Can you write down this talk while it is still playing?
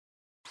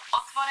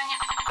Otvorene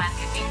o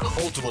marketingu.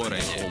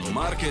 Otvorene o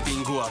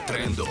marketingu a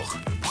trendoch.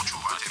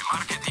 Počúvate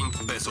Marketing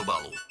bez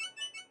obalu.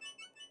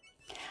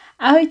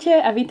 Ahojte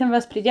a vítam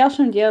vás pri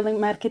ďalšom dieli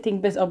Marketing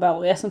bez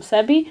obalu. Ja som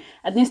Sabi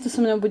a dnes tu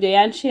so mnou bude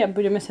Janči a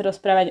budeme sa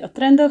rozprávať o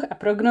trendoch a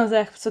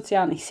prognózach v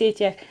sociálnych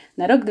sieťach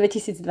na rok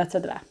 2022.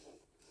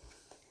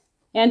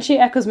 Janči,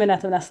 ako sme na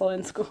tom na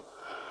Slovensku?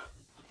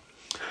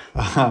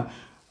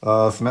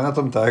 Sme na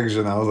tom tak,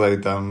 že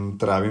naozaj tam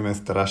trávime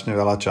strašne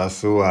veľa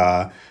času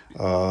a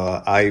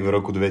aj v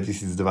roku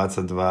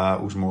 2022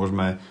 už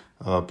môžeme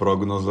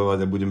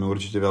prognozovať a budeme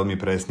určite veľmi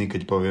presní,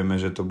 keď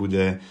povieme, že to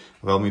bude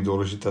veľmi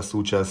dôležitá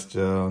súčasť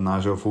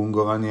nášho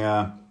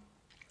fungovania,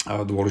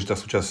 dôležitá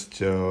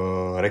súčasť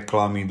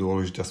reklamy,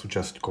 dôležitá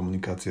súčasť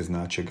komunikácie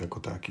značiek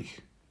ako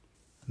takých.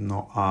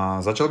 No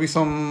a začal by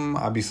som,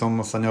 aby som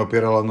sa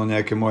neopieral len o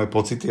nejaké moje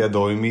pocity a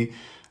dojmy,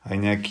 aj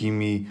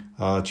nejakými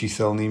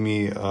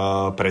číselnými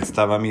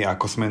predstavami,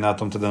 ako sme na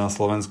tom teda na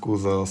Slovensku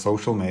z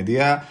social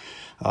media,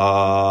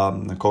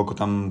 koľko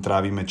tam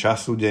trávime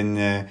času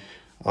denne.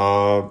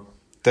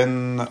 Ten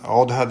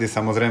odhad je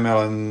samozrejme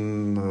len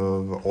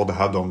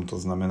odhadom,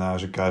 to znamená,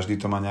 že každý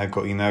to má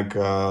nejako inak.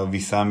 Vy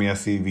sami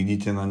asi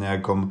vidíte na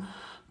nejakom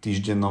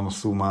týždennom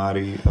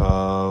sumári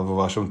vo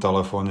vašom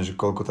telefóne, že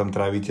koľko tam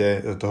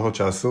trávite toho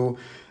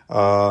času.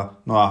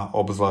 No a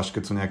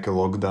obzvlášť, keď sú nejaké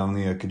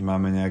lockdowny a keď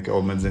máme nejaké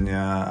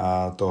obmedzenia a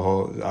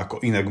toho,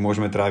 ako inak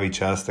môžeme tráviť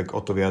čas, tak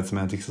o to viac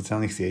sme na tých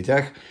sociálnych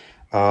sieťach.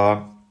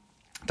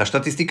 Tá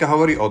štatistika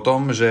hovorí o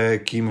tom, že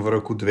kým v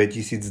roku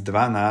 2012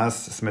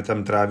 sme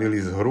tam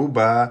trávili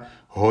zhruba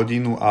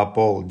 1,5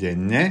 hodiny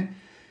denne,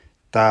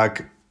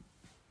 tak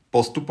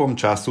postupom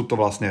času to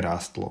vlastne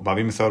rástlo.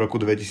 Bavíme sa o roku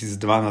 2012,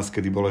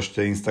 kedy bol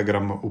ešte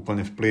Instagram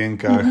úplne v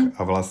plienkach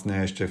a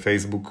vlastne ešte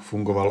Facebook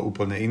fungoval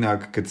úplne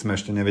inak, keď sme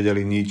ešte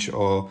nevedeli nič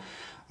o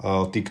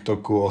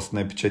TikToku, o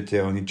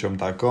Snapchate, o ničom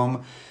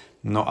takom.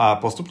 No a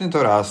postupne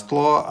to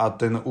rástlo a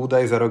ten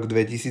údaj za rok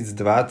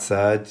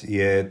 2020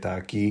 je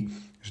taký,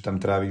 že tam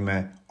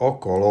trávime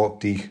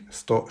okolo tých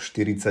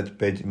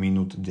 145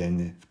 minút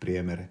denne v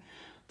priemere.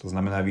 To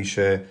znamená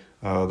vyše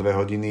 2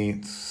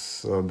 hodiny,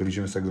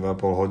 blížime sa k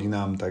 2,5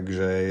 hodinám,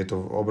 takže je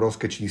to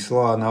obrovské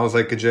číslo a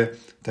naozaj, keďže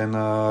ten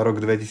rok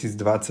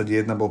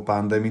 2021 bol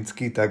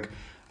pandemický, tak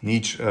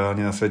nič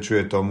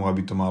nenasvedčuje tomu,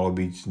 aby to malo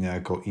byť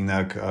nejako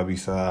inak, aby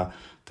sa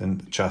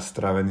ten čas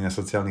strávený na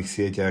sociálnych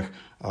sieťach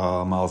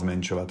mal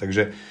zmenšovať.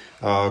 Takže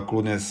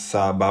kľudne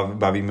sa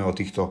bavíme o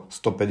týchto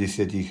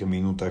 150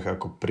 minútach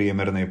ako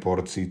priemernej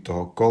porcii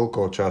toho,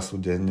 koľko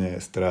času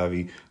denne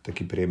strávi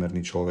taký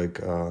priemerný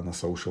človek na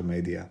social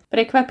media.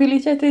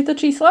 Prekvapili ťa tieto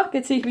čísla,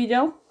 keď si ich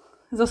videl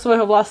zo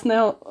svojho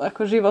vlastného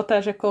ako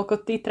života, že koľko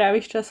ty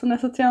tráviš času na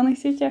sociálnych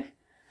sieťach?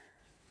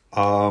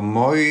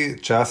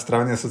 Môj čas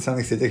strávený na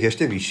sociálnych sieťach je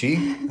ešte vyšší.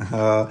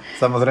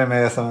 Samozrejme,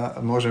 ja sa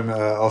môžem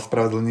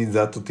ospravedlniť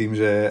za to tým,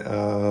 že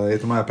je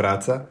to moja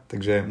práca,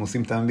 takže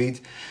musím tam byť.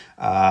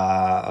 A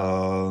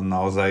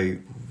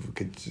naozaj,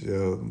 keď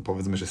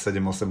povedzme, že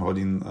 7-8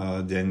 hodín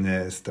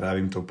denne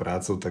strávim tou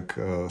prácou, tak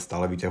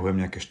stále vyťahujem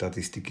nejaké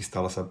štatistiky,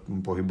 stále sa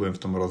pohybujem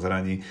v tom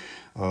rozhraní,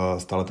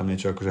 stále tam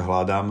niečo akože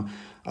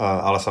hľadám.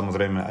 Ale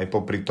samozrejme aj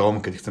popri tom,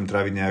 keď chcem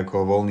tráviť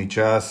nejako voľný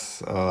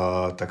čas,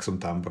 tak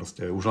som tam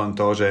proste. Už len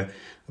to, že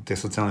tie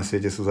sociálne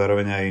siete sú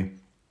zároveň aj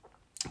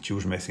či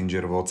už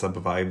Messenger, WhatsApp,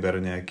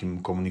 Viber nejakým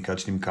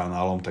komunikačným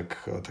kanálom,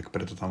 tak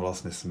preto tam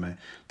vlastne sme.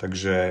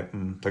 Takže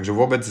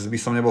vôbec by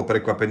som nebol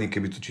prekvapený,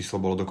 keby to číslo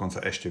bolo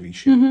dokonca ešte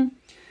vyššie. Mm-hmm.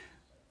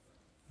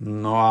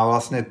 No a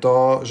vlastne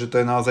to, že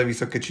to je naozaj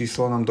vysoké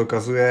číslo, nám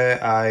dokazuje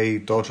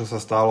aj to, čo sa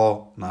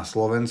stalo na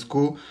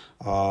Slovensku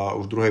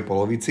už v druhej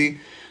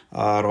polovici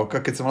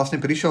roka, keď som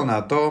vlastne prišiel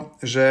na to,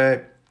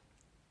 že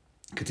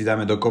keď si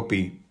dáme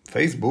dokopy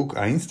Facebook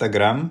a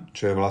Instagram,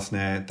 čo je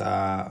vlastne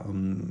tá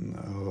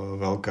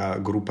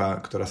veľká grupa,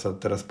 ktorá sa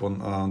teraz po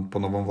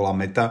novom volá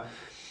Meta,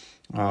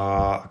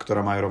 ktorá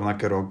má aj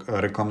rovnaké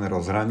reklamné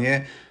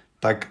rozhranie,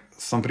 tak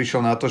som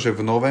prišiel na to, že v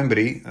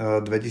novembri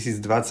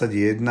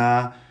 2021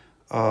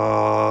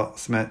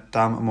 sme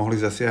tam mohli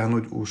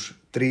zasiahnuť už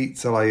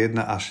 3,1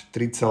 až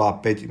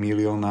 3,5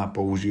 milióna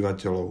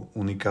používateľov,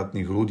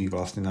 unikátnych ľudí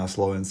vlastne na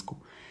Slovensku.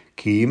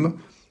 Kým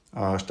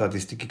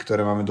štatistiky,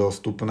 ktoré máme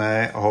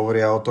dostupné,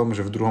 hovoria o tom,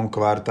 že v druhom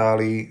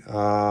kvartáli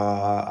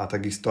a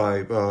takisto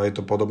aj je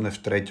to podobné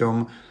v treťom,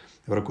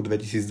 v roku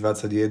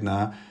 2021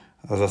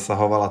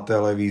 zasahovala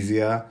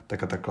televízia,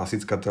 taká tá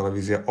klasická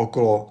televízia,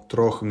 okolo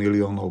 3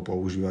 miliónov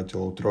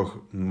používateľov,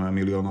 3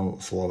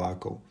 miliónov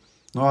Slovákov.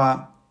 No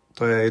a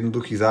to je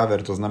jednoduchý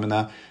záver, to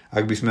znamená,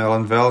 ak by sme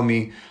len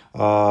veľmi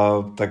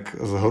tak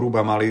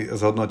zhruba mali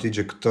zhodnotiť,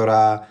 že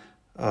ktorá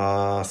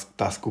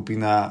tá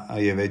skupina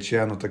je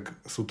väčšia, no tak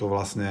sú to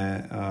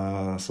vlastne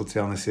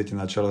sociálne siete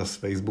na čele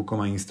s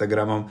Facebookom a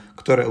Instagramom,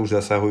 ktoré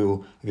už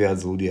zasahujú viac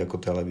ľudí ako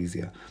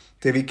televízia.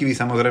 Tie výkyvy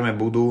samozrejme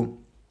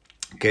budú,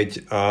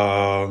 keď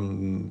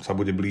sa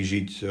bude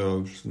blížiť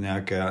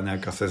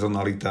nejaká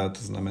sezonalita, to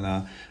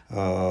znamená,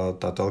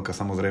 tá telka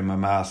samozrejme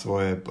má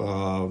svoje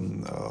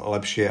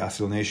lepšie a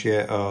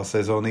silnejšie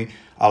sezóny,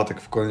 ale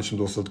tak v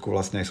konečnom dôsledku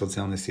vlastne aj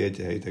sociálne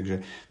siete, hej,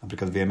 takže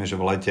napríklad vieme, že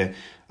v lete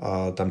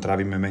tam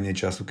trávime menej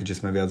času,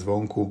 keďže sme viac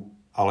vonku,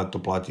 ale to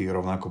platí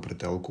rovnako pre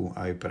telku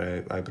aj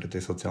pre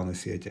tie sociálne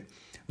siete.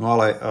 No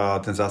ale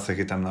ten zásah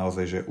je tam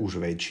naozaj že už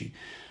väčší.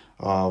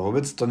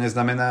 Vôbec to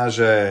neznamená,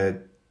 že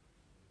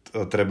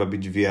treba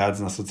byť viac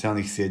na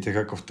sociálnych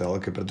sieťach ako v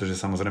telke, pretože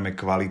samozrejme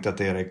kvalita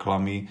tej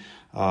reklamy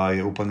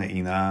je úplne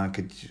iná.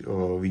 Keď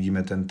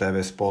vidíme ten TV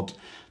spot,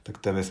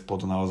 tak TV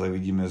spot naozaj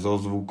vidíme so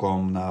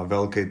zvukom na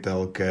veľkej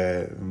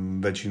telke,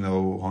 väčšinou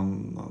ho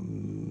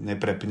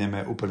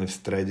neprepneme úplne v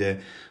strede,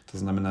 to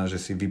znamená,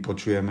 že si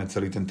vypočujeme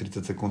celý ten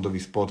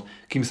 30-sekundový spot,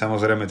 kým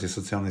samozrejme tie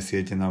sociálne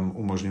siete nám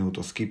umožňujú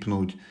to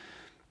skipnúť,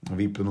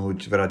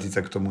 vypnúť, vrátiť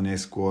sa k tomu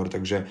neskôr,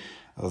 takže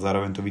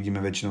zároveň to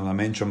vidíme väčšinou na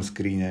menšom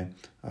skríne,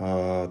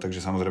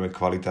 takže samozrejme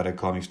kvalita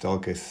reklamy v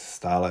telke je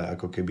stále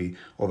ako keby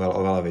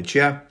oveľa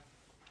väčšia,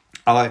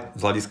 ale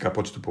z hľadiska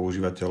počtu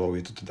používateľov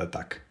je to teda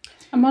tak.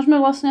 A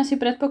môžeme vlastne asi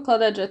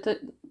predpokladať, že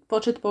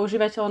počet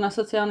používateľov na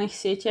sociálnych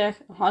sieťach,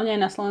 hlavne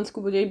aj na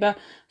Slovensku, bude iba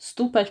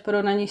stúpať v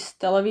porovnaní s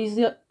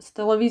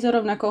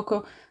televízorom,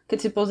 nakoľko keď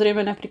si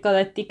pozrieme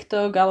napríklad aj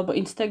TikTok alebo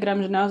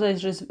Instagram, že naozaj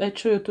že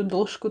zväčšujú tú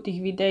dĺžku tých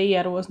videí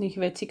a rôznych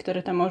vecí, ktoré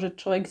tam môže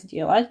človek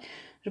zdieľať,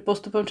 že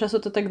postupom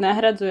času to tak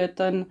nahradzuje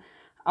ten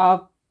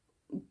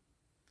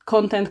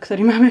content,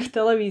 ktorý máme v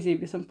televízii,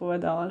 by som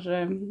povedala,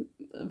 že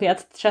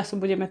viac času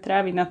budeme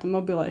tráviť na tom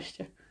mobile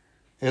ešte.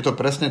 Je to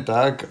presne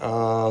tak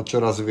a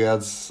čoraz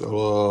viac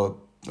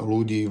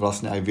ľudí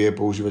vlastne aj vie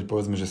používať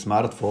povedzme, že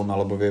smartfón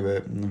alebo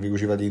vie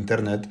využívať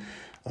internet.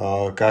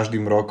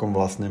 Každým rokom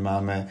vlastne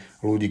máme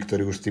ľudí,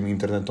 ktorí už s tým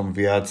internetom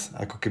viac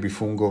ako keby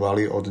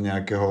fungovali od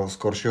nejakého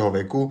skoršieho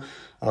veku.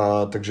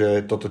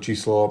 Takže toto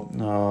číslo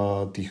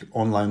tých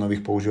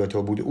online-nových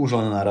používateľov bude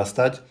už len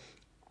narastať,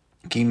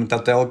 kým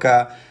tá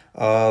telka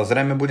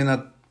zrejme bude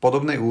na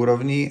podobnej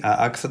úrovni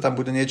a ak sa tam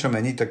bude niečo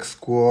meniť, tak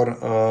skôr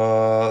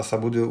sa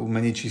budú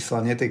meniť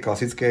čísla nie tej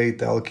klasickej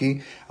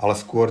telky, ale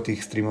skôr tých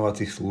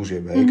streamovacích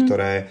služieb,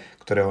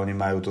 ktoré oni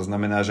majú. To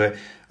znamená, že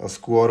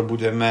skôr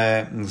bude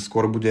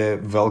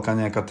veľká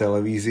nejaká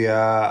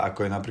televízia,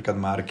 ako je napríklad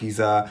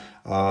Markíza,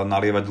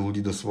 nalievať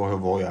ľudí do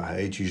svojho voja.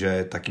 Hej?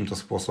 Čiže takýmto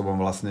spôsobom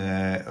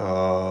vlastne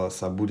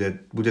sa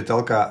bude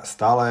telka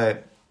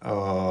stále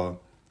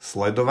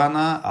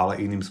sledovaná,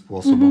 ale iným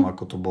spôsobom,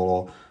 ako to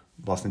bolo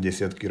vlastne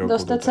desiatky rokov.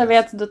 Dostať sa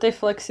viac do tej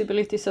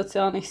flexibility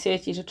sociálnych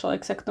sietí, že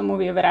človek sa k tomu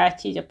vie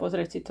vrátiť a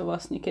pozrieť si to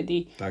vlastne,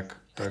 kedy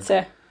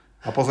chce.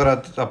 A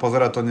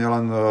pozerať to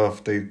nielen v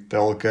tej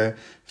telke,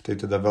 v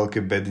tej teda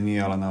veľkej bedni,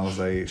 ale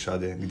naozaj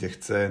všade, kde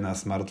chce, na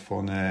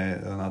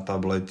smartfóne, na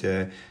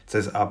tablete,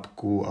 cez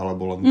apku,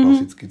 alebo len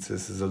klasicky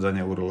cez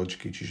zadanie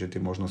uroločky, čiže tie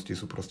možnosti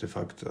sú proste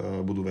fakt,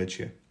 budú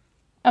väčšie.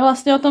 A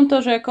vlastne o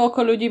tomto, že koľko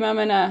ľudí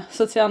máme na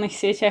sociálnych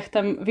sieťach,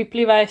 tam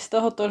vyplýva aj z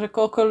toho, že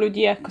koľko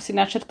ľudí, ako si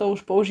načrtol,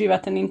 už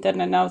používa ten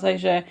internet naozaj,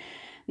 že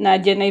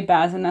na dennej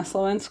báze na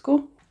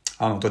Slovensku.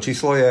 Áno, to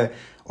číslo je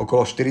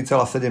okolo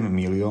 4,7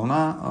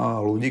 milióna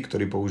ľudí,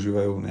 ktorí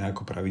používajú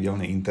nejako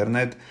pravidelný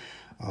internet.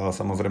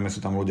 Samozrejme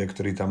sú tam ľudia,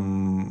 ktorí tam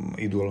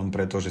idú len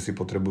preto, že si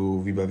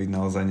potrebujú vybaviť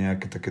naozaj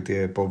nejaké také tie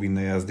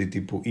povinné jazdy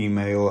typu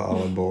e-mail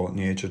alebo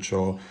niečo,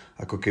 čo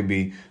ako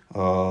keby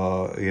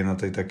je na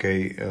tej takej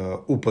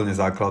úplne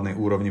základnej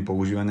úrovni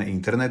používania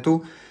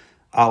internetu.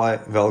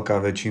 Ale veľká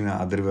väčšina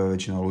a drvivá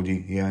väčšina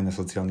ľudí je aj na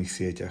sociálnych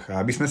sieťach.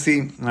 A aby sme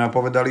si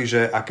povedali,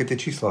 že aké tie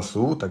čísla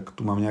sú, tak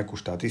tu mám nejakú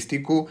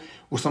štatistiku.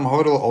 Už som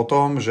hovoril o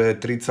tom, že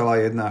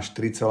 3,1 až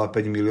 3,5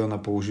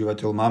 milióna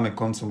používateľov máme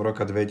koncom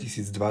roka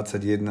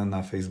 2021 na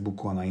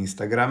Facebooku a na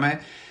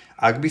Instagrame.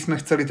 Ak by sme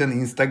chceli ten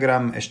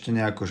Instagram ešte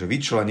nejako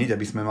vyčleniť,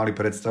 aby sme mali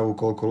predstavu,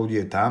 koľko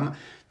ľudí je tam,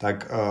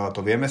 tak to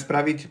vieme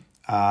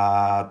spraviť a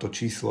to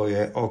číslo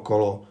je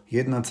okolo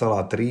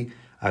 1,3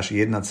 až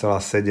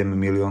 1,7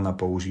 milióna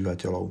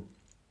používateľov.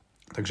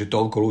 Takže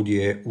toľko ľudí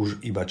je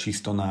už iba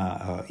čisto na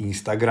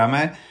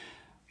Instagrame.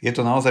 Je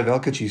to naozaj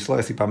veľké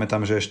číslo, ja si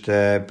pamätám, že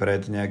ešte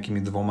pred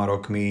nejakými 2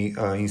 rokmi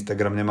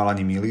Instagram nemal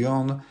ani 1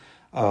 milión,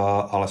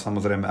 ale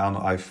samozrejme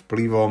áno, aj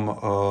vplyvom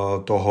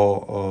toho,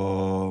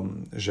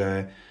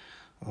 že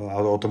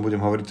o tom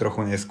budem hovoriť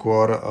trochu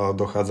neskôr,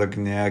 dochádza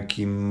k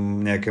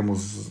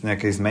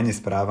nejakej zmene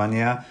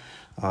správania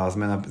a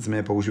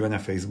zmene používania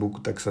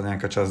Facebook, tak sa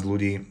nejaká časť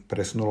ľudí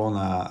presunulo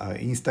na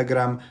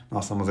Instagram. No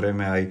a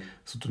samozrejme aj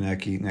sú tu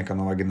nejaká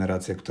nová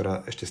generácia,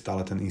 ktorá ešte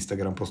stále ten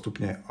Instagram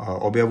postupne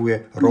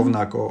objavuje,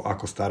 rovnako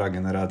ako stará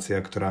generácia,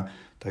 ktorá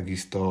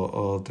takisto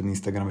ten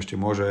Instagram ešte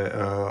môže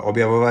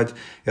objavovať.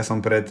 Ja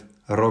som pred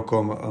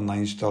rokom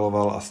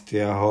nainštaloval a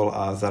stiahol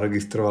a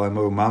zaregistroval aj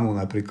moju mamu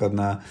napríklad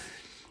na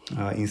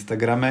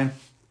Instagrame,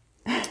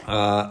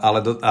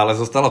 ale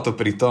zostalo to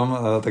pri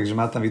tom, takže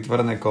má tam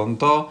vytvorené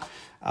konto,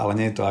 ale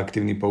nie je to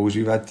aktívny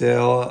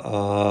používateľ,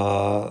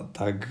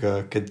 tak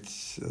keď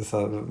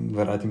sa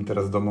vrátim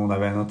teraz domov na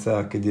Vianoce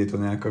a keď je to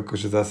nejako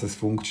akože zase s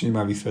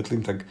funkčným a vysvetlím,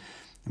 tak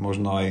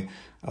možno aj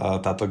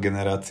táto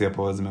generácia,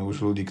 povedzme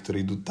už ľudí,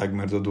 ktorí idú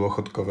takmer do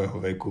dôchodkového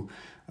veku,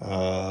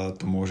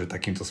 to môže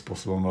takýmto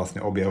spôsobom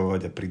vlastne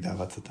objavovať a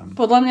pridávať sa tam.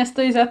 Podľa mňa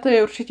stojí za to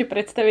je určite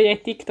predstaviť aj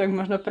TikTok,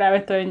 možno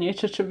práve to je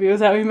niečo, čo by ju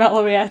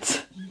zaujímalo viac.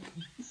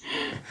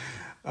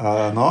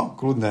 No,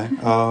 kľudne.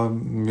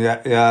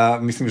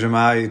 Ja myslím, že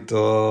má aj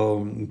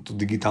tú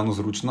digitálnu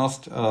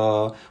zručnosť,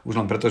 už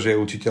len preto, že je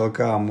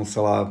učiteľka a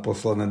musela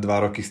posledné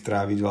 2 roky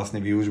stráviť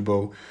vlastne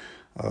výučbou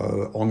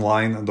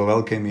online do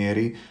veľkej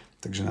miery,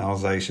 takže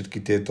naozaj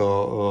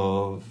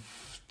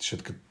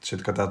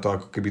všetka táto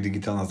ako keby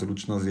digitálna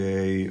zručnosť je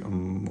jej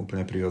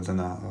úplne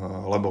prirodzená,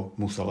 lebo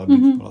musela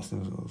byť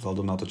vlastne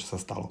vzhľadom na to, čo sa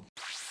stalo.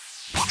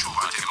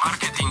 Počúvate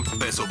Marketing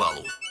bez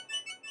obalu.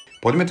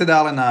 Poďme teda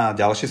ale na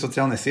ďalšie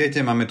sociálne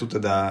siete. Máme tu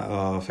teda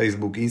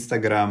Facebook,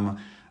 Instagram,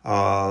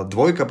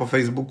 dvojka po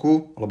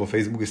Facebooku, lebo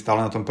Facebook je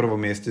stále na tom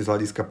prvom mieste z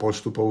hľadiska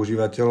počtu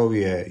používateľov,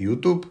 je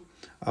YouTube,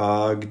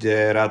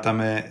 kde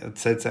rátame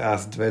cca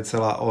s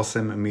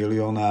 2,8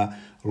 milióna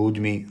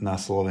ľuďmi na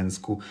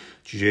Slovensku.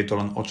 Čiže je to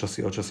len o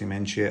čosi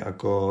menšie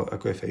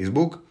ako je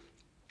Facebook.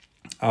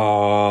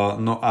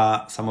 No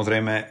a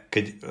samozrejme,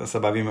 keď sa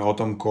bavíme o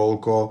tom,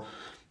 koľko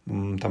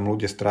tam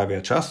ľudia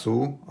strávia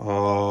času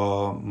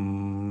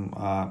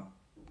a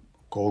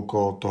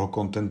koľko toho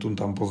kontentu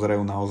tam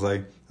pozerajú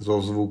naozaj so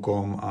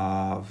zvukom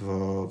a v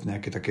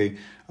nejakej takej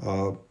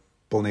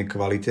plnej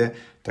kvalite,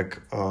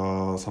 tak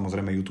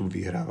samozrejme YouTube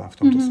vyhráva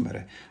v tomto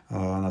smere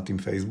nad tým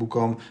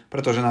Facebookom,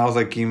 pretože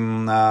naozaj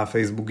kým na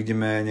Facebook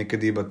ideme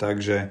niekedy iba tak,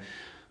 že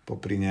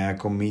popri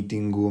nejakom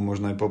meetingu,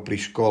 možno aj popri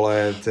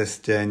škole,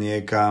 ceste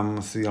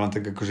niekam si len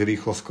tak akože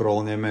rýchlo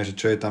scrollneme, že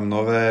čo je tam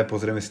nové,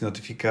 pozrieme si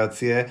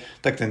notifikácie,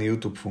 tak ten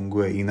YouTube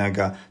funguje inak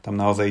a tam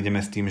naozaj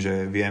ideme s tým,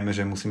 že vieme,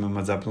 že musíme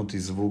mať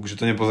zapnutý zvuk, že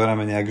to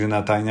nepozeráme nejak, že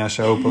na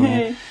tajňaša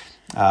úplne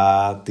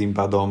a tým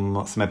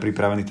pádom sme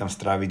pripravení tam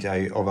stráviť aj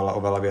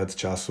oveľa viac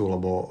času,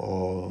 lebo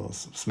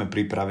sme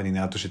pripravení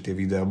na to, že tie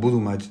videá budú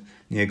mať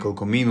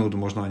niekoľko minút,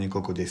 možno aj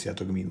niekoľko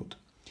desiatok minút.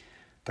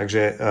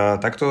 Takže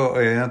takto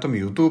je na tom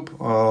YouTube,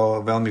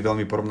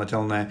 veľmi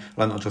porovnateľné,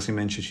 len o čosi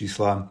menšie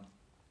čísla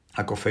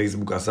ako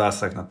Facebook a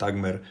zásah na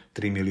takmer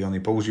 3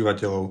 milióny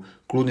používateľov.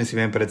 Kľudne si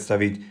viem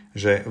predstaviť,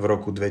 že v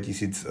roku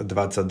 2022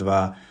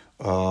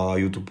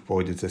 YouTube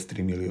pôjde cez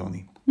 3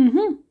 milióny.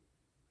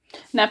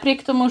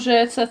 Napriek tomu,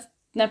 že sa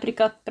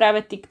napríklad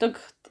práve TikTok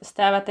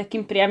stáva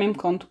takým priamym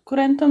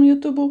konkurentom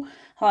YouTube,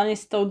 hlavne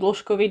s tou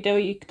dĺžkou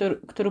videí,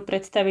 ktorú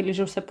predstavili,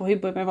 že už sa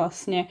pohybujeme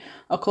vlastne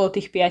okolo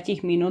tých 5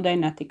 minút aj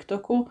na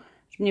TikToku.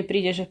 Mne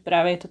príde, že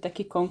práve je to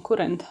taký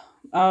konkurent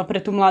pre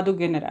tú mladú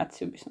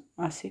generáciu by som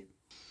asi.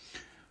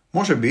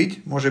 Môže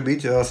byť.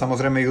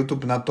 Samozrejme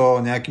YouTube na to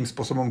nejakým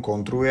spôsobom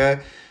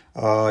kontruje.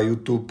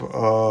 YouTube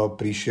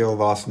prišiel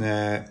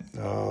vlastne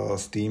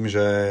s tým,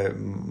 že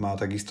má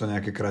takisto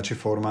nejaké kratšie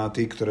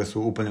formáty, ktoré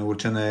sú úplne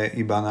určené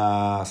iba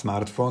na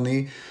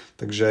smartfóny,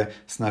 takže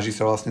snaží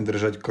sa vlastne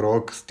držať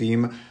krok s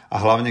tým a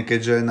hlavne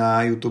keďže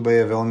na YouTube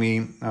je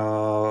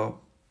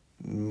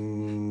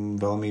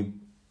veľmi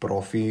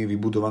profi,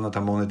 vybudovaná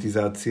tá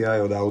monetizácia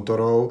aj od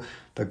autorov,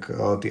 tak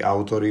tí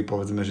autori,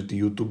 povedzme, že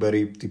tí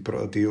youtuberi, tí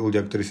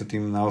ľudia, ktorí sa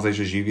tým naozaj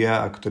že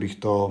živia a pre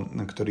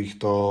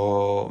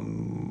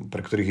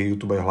ktorých je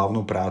YouTube aj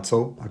hlavnou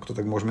prácou, ak to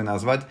tak môžeme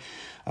nazvať,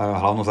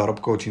 hlavnou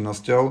zárobkovou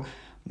činnosťou,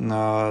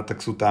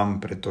 tak sú tam,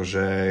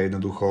 pretože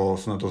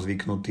jednoducho sú na to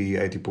zvyknutí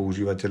aj tí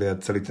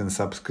používateľia, celý ten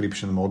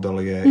subscription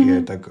model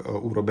je tak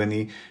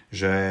urobený,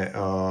 že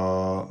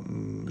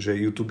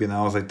YouTube je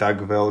naozaj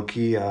tak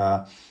veľký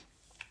a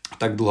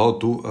tak dlho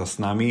tu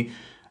s nami,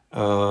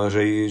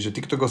 že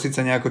TikTok ho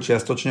síce nejako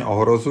čiastočne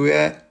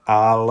ohrozuje,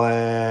 ale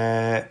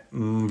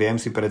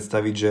viem si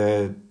predstaviť,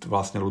 že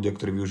vlastne ľudia,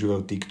 ktorí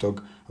využívajú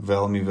TikTok,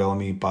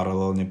 veľmi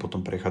paralelne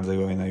potom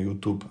prechádzajú aj na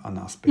YouTube a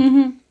naspäť.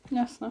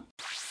 Jasné.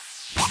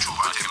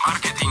 Počúvate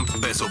Marketing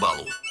bez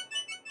obalu.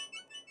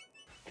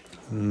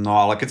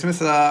 No ale keď sme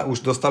sa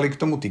už dostali k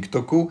tomu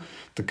TikToku,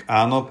 tak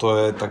áno, to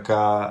je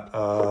taká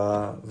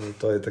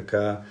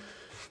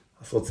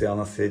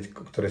sociálna sieť,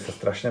 o ktorej sa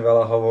strašne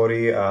veľa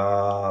hovorí a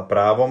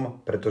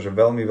právom, pretože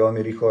veľmi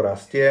rýchlo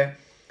rastie.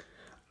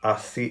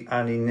 Asi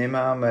ani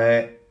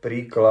nemáme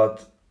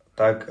príklad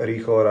tak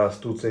rýchlo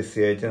rastúcej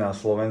siete na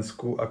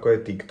Slovensku, ako je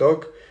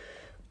TikTok.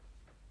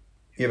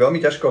 Je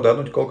veľmi ťažko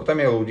odhadnúť, koľko tam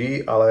je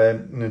ľudí,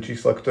 ale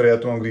čísla, ktoré ja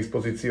tu mám k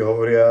dispozícii,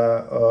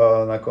 hovoria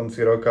na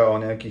konci roka o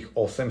nejakých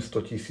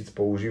 800,000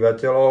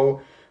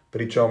 používateľov,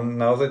 pričom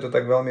naozaj to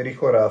tak veľmi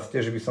rýchlo rastie,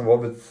 že by som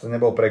vôbec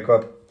nebol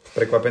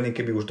prekvapený,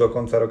 keby už do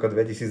konca roka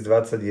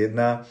 2021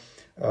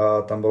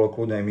 tam bolo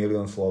kľudne aj 1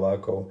 000 000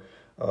 Slovákov.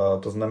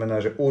 To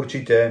znamená, že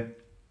určite,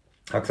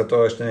 ak sa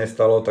to ešte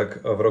nestalo,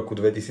 tak v roku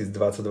 2022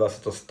 sa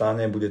to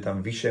stane, bude tam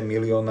vyše 1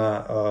 000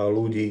 000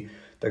 ľudí,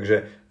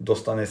 takže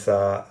dostane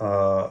sa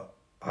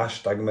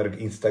až takmer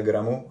k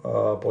Instagramu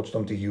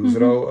počtom tých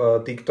userov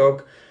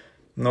TikTok.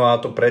 No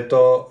a to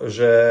preto,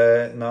 že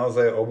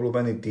naozaj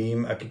obľúbený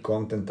tým, aký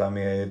content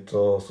tam je.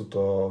 Sú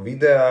to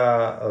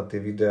videá, tie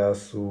videá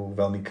sú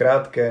veľmi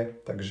krátke,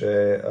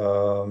 takže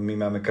my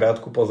máme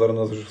krátku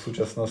pozornosť už v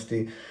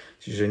súčasnosti,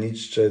 čiže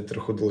nič, čo je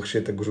trochu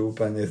dlhšie, tak už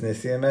úplne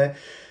neznesieme.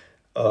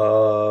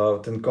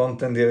 Ten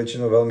content je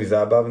väčšinou veľmi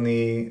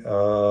zábavný,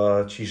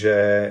 čiže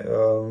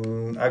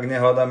ak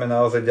nehľadáme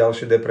naozaj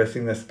ďalšie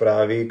depresívne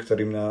správy,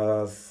 ktorým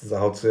nás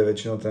zahlcuje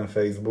väčšinou ten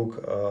Facebook,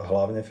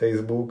 hlavne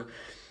Facebook,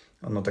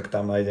 no tak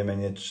tam nájdeme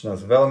niečo, čo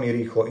nás veľmi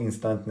rýchlo,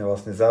 instantne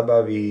vlastne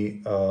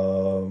zabaví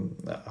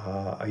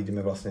a ideme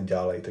vlastne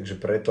ďalej. Takže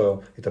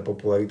preto je tá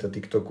popularita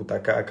TikToku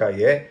taká, aká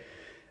je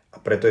a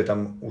preto je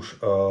tam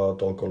už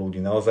toľko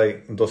ľudí.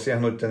 Naozaj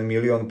dosiahnuť ten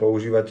 1 000 000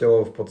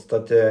 používateľov v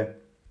podstate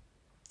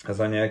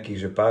za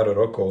nejakých pár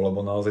rokov,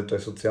 lebo naozaj to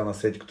je sociálna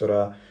sieť,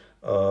 ktorá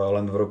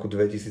len v roku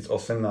 2018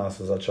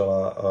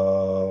 začala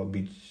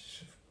byť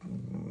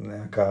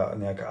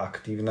nejaká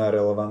aktívna,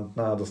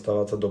 relevantná a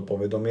dostávať sa do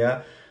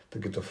povedomia,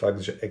 tak je to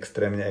fakt, že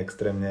extrémne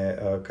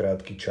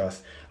krátky čas.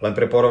 Len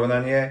pre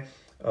porovnanie,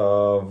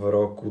 v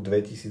roku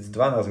 2012,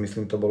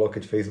 myslím to bolo,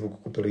 keď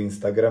Facebook kúpili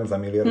Instagram za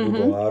 $1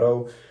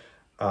 miliardu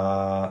a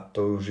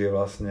to už je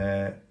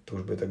vlastne, to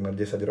už bude takmer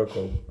 10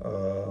 rokov.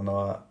 No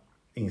a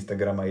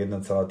Instagram má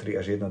 1,3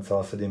 až 1,7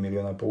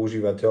 milióna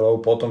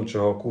používateľov, po tom,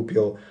 čo ho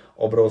kúpil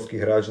obrovský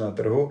hráč na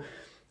trhu.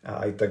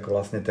 A aj tak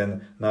vlastne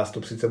ten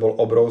nástup síce bol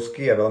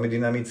obrovský a veľmi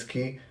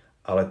dynamický,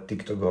 ale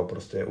TikTok ho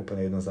proste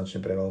úplne jednoznačne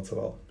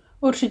prevalcoval.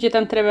 Určite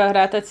tam treba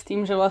rátať s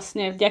tým, že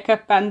vlastne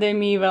vďaka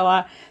pandémii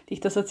veľa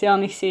týchto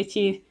sociálnych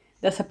sietí,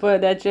 dá sa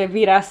povedať, že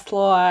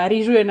vyrastlo a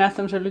rýžuje na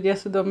tom, že ľudia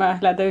sú doma a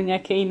hľadajú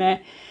nejaké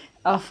iné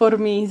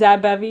formy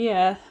zábavy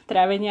a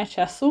trávenia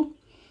času.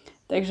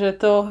 Takže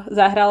to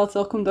zahralo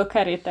celkom do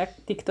kariet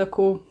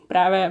TikToku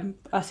práve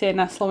asi aj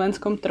na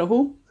slovenskom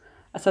trhu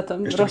a sa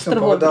tam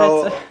roztrhlo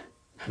prece.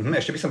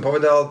 Ešte by som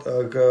povedal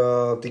k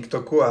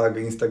TikToku a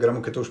k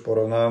Instagramu, keď to už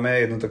porovnáme,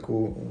 jednu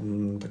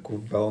takú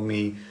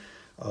veľmi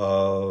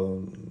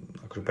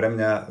akože pre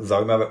mňa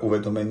zaujímavé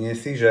uvedomenie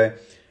si, že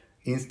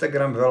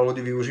Instagram veľa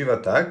ľudí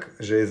využíva tak,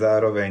 že je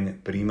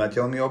zároveň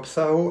príjimateľmi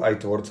obsahu aj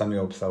tvorcami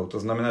obsahu. To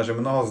znamená, že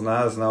mnoho z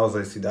nás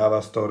naozaj si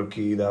dáva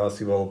storky, dáva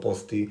si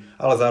posty,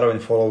 ale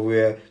zároveň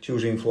followuje či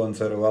už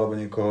influencerov alebo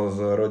niekoho z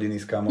rodiny,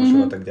 z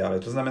kamošov a tak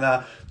ďalej. To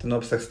znamená, ten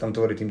obsah sa tam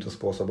tvorí týmto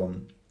spôsobom.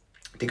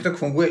 TikTok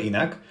funguje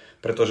inak,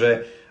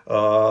 pretože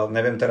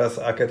neviem teraz,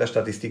 aká je tá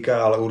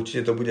štatistika, ale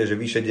určite to bude, že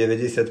vyše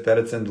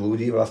 90%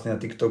 ľudí vlastne na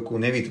TikToku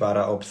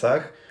nevytvára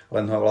obsah,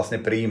 len ho vlastne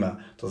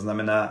prijíma. To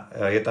znamená,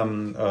 je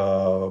tam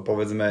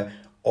povedzme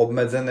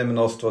obmedzené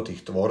množstvo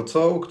tých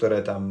tvorcov,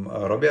 ktoré tam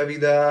robia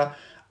videá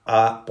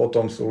a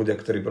potom sú ľudia,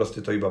 ktorí proste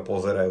to iba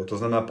pozerajú. To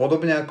znamená,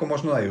 podobne ako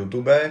možno na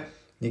YouTube,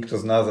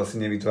 nikto z nás asi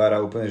nevytvára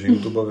úplne že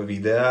YouTubeové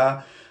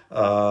videá,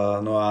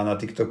 no a na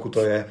TikToku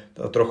to je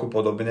trochu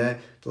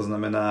podobne. To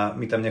znamená,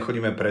 my tam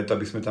nechodíme preto,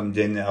 aby sme tam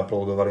denne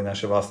uploadovali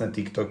naše vlastné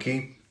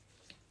TikToky,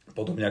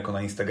 podobne ako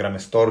na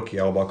Instagrame storky,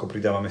 alebo ako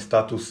pridávame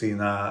statusy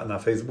na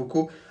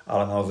Facebooku,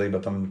 ale naozaj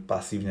iba tam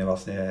pasívne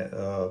vlastne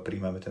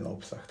príjmame ten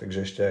obsah. Takže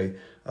ešte aj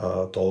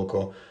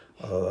toľko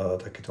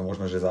takéto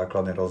možno, že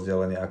základné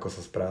rozdelenie, ako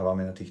sa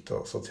správame na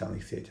týchto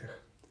sociálnych sieťach.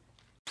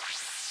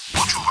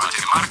 Počúvate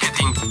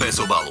Marketing bez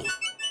obalu.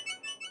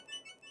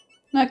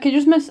 No a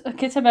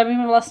keď sa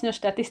bavíme vlastne o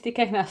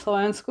štatistikách na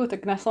Slovensku,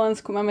 tak na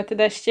Slovensku máme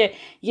teda ešte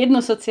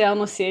jednu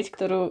sociálnu sieť,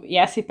 ktorú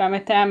ja si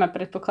pamätám a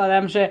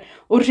predpokladám, že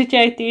určite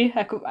aj ty,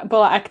 ako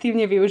bola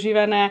aktívne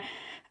využívaná,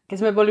 keď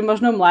sme boli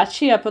možno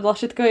mladší a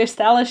podľa všetkého je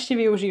stále ešte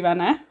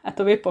využívaná a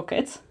to je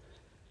Pokec.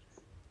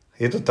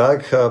 Je to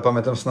tak,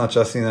 pamätám sa na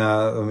časy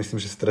myslím,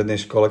 že v strednej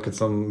škole,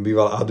 keď som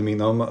býval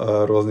adminom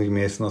rôznych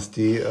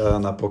miestností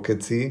na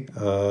Pokeci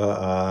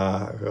a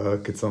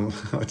keď som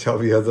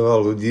odtiaľ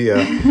vyhadzoval ľudí a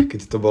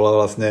keď to bola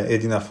vlastne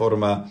jediná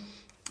forma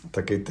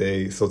takej tej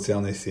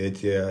sociálnej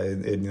siete a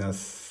jediná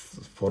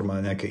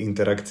forma nejakej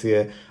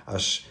interakcie,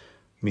 až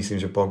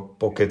myslím, že po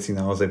Pokeci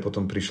naozaj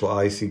potom prišlo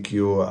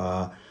ICQ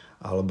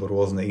alebo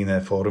rôzne iné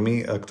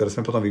formy, ktoré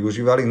sme potom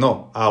využívali.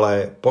 No,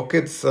 ale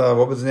Pokec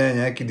vôbec nie je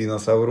nejaký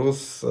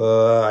dinosaurus,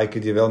 aj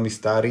keď je veľmi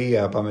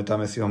starý a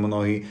pamätáme si ho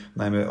mnohí,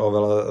 najmä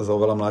z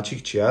oveľa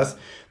mladších čias,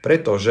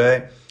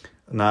 pretože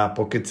na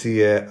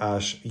Pokeci je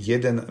až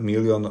 1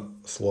 milión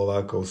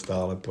Slovákov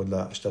stále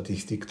podľa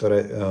štatistík,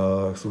 ktoré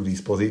sú k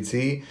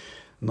dispozícii.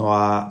 No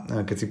a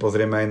keď si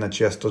pozrieme aj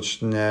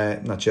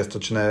na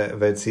čiastočné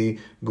veci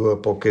k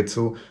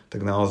Pokecu,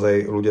 tak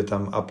naozaj ľudia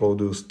tam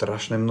uploadujú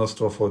strašné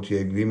množstvo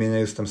fotiek,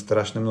 vymieňajú si tam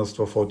strašné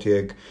množstvo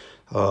fotiek,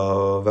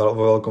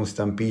 vo veľkom si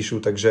tam píšu,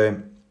 takže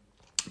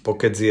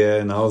Pokec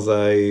je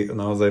naozaj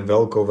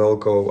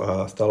veľkou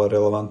a stále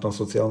relevantnou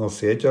sociálnou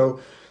sieťou.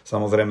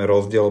 Samozrejme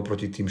rozdiel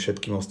proti tým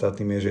všetkým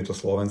ostatným je, že je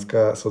to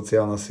slovenská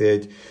sociálna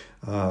sieť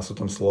a sú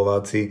tam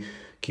Slováci,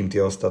 kým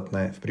tie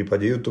ostatné v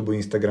prípade YouTube,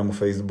 Instagramu,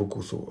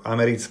 Facebooku sú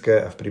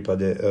americké a v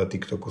prípade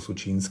TikToku sú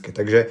čínske.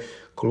 Takže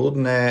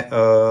kľudne,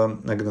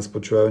 ak nás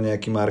počúvajú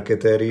nejakí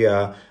marketéri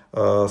a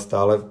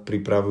stále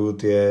pripravujú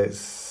tie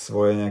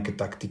svoje nejaké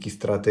taktiky,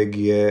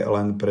 stratégie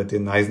len pre tie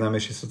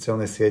najznámejšie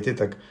sociálne siete,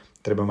 tak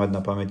treba mať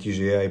na pamäti,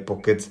 že je aj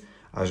Pokec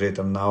a že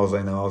je tam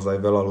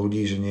naozaj veľa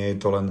ľudí, že nie je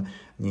to len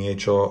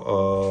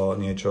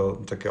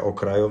niečo také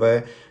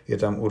okrajové. Je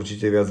tam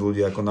určite viac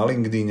ľudí ako na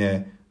LinkedIne,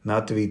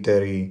 na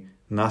Twitteri,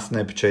 na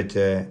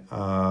Snapchate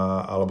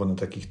alebo na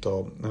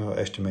takýchto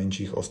ešte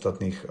menších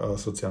ostatných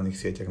sociálnych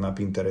sieťach, na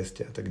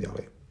Pintereste a tak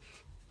ďalej.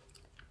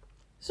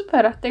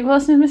 Super, tak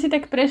vlastne sme si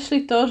tak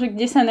prešli to, že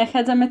kde sa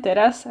nachádzame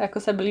teraz, ako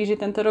sa blíži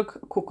tento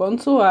rok ku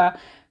koncu a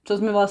čo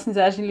sme vlastne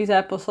zažili za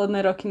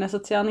posledné roky na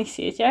sociálnych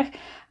sieťach.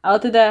 Ale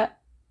teda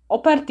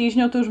o pár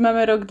týždňov tu už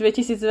máme rok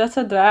 2022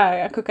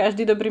 a ako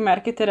každý dobrý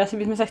marketer asi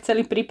by sme sa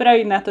chceli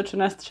pripraviť na to, čo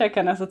nás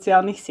čaká na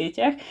sociálnych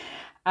sieťach.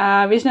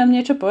 A vieš nám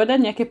niečo povedať,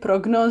 nejaké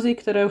prognózy,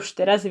 ktoré už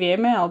teraz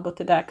vieme, alebo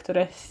teda,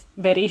 ktoré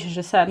veríš, že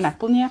sa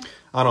naplnia?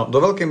 Áno, do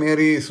veľkej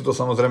miery sú to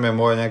samozrejme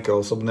moje nejaké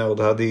osobné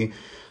odhady,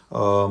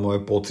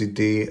 moje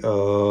pocity,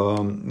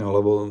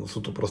 lebo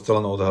sú to proste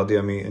len odhady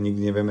a my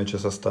nikdy nevieme, čo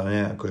sa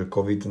stane. Akože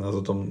COVID nás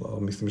o tom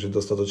myslím, že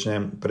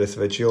dostatočne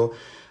presvedčil.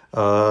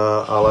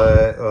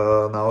 Ale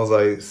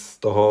naozaj z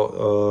toho,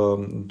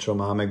 čo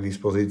máme k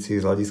dispozícii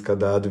z hľadiska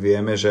dát,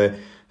 vieme, že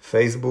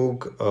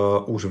Facebook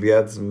už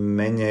viac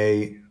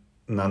menej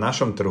na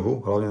našom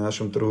trhu, hlavne na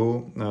našom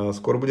trhu,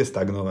 skôr bude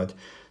stagnovať.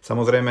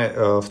 Samozrejme,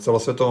 v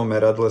celosvetovom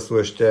meradle sú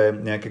ešte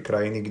nejaké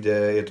krajiny,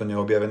 kde je to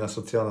neobjavená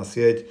sociálna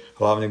sieť,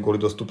 hlavne kvôli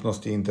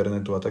dostupnosti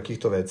internetu a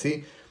takýchto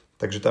vecí,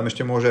 takže tam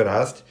ešte môže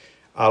rásť,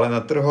 ale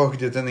na trhoch,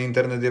 kde ten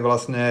internet je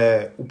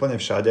vlastne úplne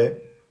všade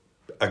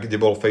a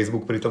kde bol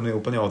Facebook prítomný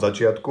úplne od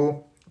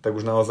začiatku, tak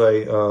už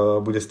naozaj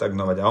bude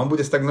stagnovať. A on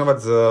bude stagnovať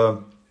z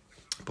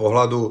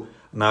pohľadu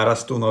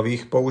nárastu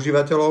nových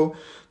používateľov.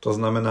 To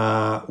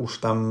znamená,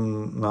 už tam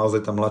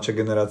naozaj tá mladšia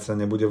generácia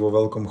nebude vo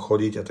veľkom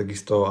chodiť a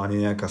takisto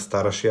ani nejaká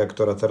staršia,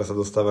 ktorá teraz sa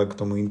dostáva k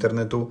tomu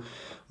internetu.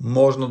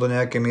 Možno do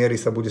nejakej miery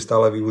sa bude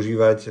stále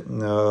využívať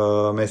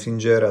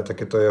Messenger a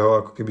takéto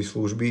jeho ako keby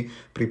služby,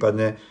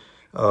 prípadne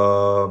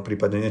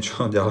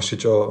niečo ďalšie,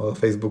 čo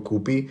Facebook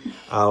kúpi,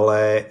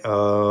 ale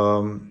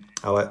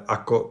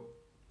ako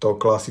to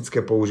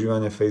klasické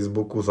používanie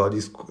Facebooku z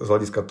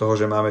hľadiska toho,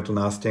 že máme tú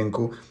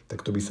nástenku,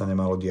 tak to by sa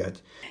nemalo diať.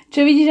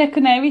 Čo vidíš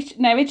ako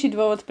najväčší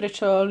dôvod,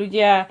 prečo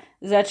ľudia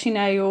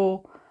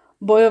začínajú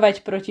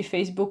bojovať proti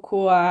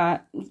Facebooku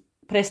a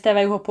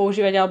prestávajú ho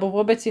používať alebo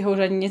vôbec si ho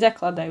už ani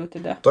nezakladajú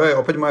teda? To je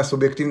opäť moja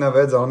subjektívna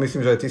vec, ale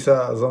myslím, že aj ty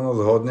sa so mnou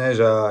zhodneš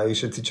a aj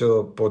všetci,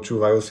 čo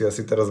počúvajú, si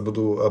asi teraz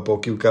budú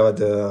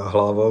pokývkavať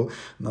hlavou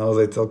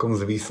naozaj celkom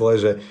zvisle,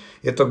 že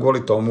je to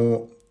kvôli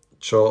tomu,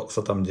 čo sa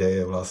tam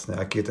deje vlastne,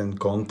 aký je ten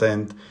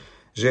content,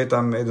 že je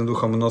tam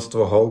jednoducho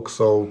množstvo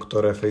hoaxov,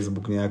 ktoré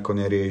Facebook nejako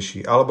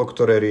nerieši, alebo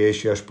ktoré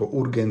rieši až po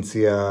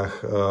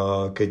urgenciách,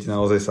 keď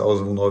naozaj sa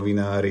ozvú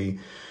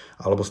novinári,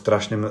 alebo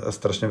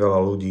strašne veľa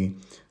ľudí.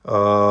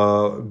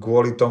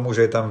 Kvôli tomu,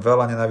 že je tam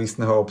veľa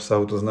nenávistného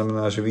obsahu, to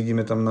znamená, že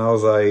vidíme tam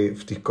naozaj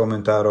v tých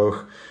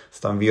komentároch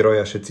sa tam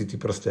vyroja všetci tí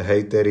proste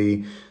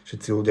hejteri,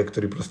 všetci ľudia,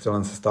 ktorí proste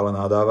len sa stále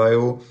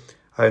nadávajú.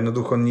 A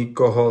jednoducho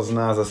nikoho z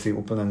nás asi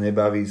úplne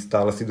nebaví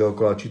stále si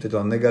dookola čítať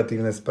len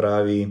negatívne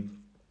správy.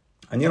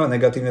 A nielen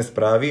negatívne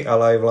správy,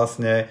 ale aj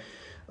vlastne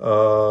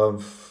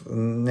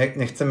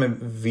nechceme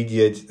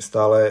vidieť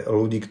stále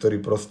ľudí, ktorí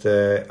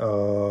proste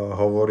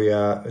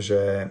hovoria,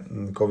 že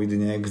COVID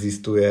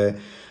neexistuje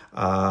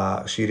a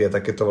šíria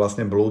takéto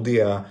vlastne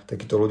blúdy a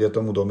takíto ľudia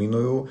tomu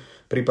dominujú.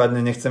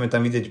 Prípadne nechceme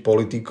tam vidieť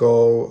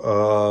politikov,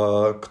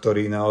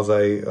 ktorí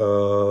naozaj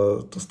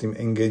to s tým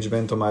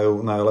engagementom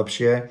majú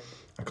najlepšie,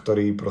 a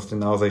ktorí proste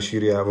naozaj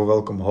šíria vo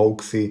veľkom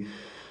hoaxi.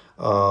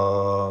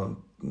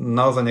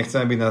 Naozaj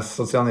nechceme byť na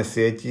sociálnej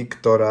sieti,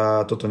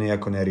 ktorá toto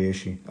nejako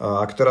nerieši.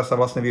 A ktorá sa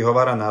vlastne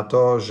vyhovára na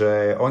to,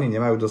 že oni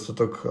nemajú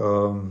dostatok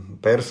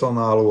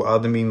personálu,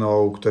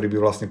 adminov, ktorí by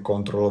vlastne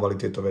kontrolovali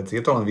tieto veci.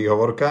 Je to len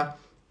výhovorka.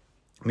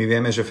 My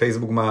vieme, že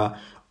Facebook má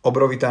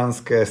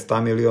obrovitánske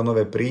 100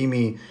 miliónové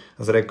príjmy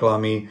z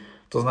reklamy.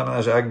 To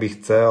znamená, že ak by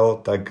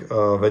chcel, tak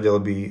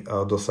vedel by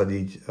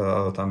dosadiť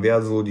tam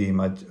viac ľudí,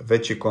 mať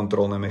väčšie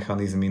kontrolné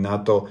mechanizmy na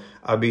to,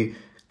 aby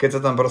keď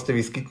sa tam proste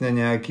vyskytne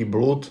nejaký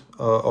blud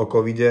o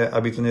covide,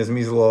 aby to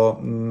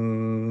nezmizlo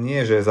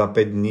nie že za 5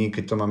 dní,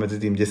 keď to má medzi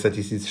tým 10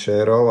 000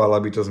 šérov, ale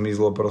aby to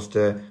zmizlo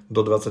proste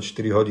do 24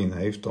 hodín,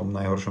 hej, v tom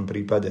najhoršom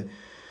prípade.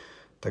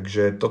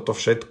 Takže toto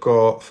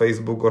všetko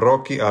Facebook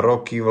roky a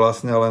roky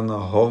vlastne len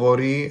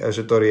hovorí,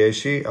 že to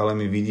rieši, ale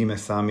my vidíme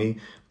sami,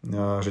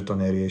 že to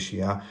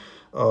nerieši.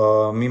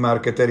 My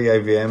marketeri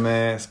aj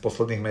vieme z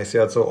posledných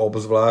mesiacov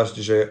obzvlášť,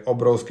 že je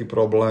obrovský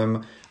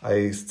problém aj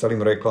s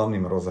celým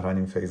reklamným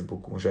rozhraním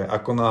Facebooku. Že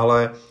ako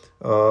náhle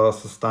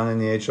sa stane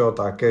niečo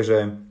také,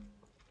 že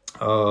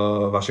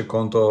vaše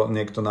konto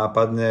niekto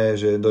napadne,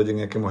 že dojde k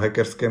nejakému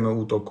hackerskému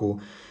útoku,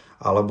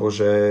 alebo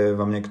že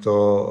vám niekto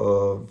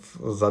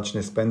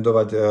začne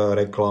spendovať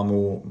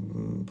reklamu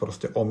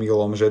proste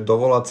omylom, že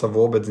dovolať sa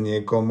vôbec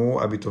niekomu,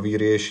 aby to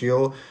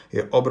vyriešil,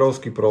 je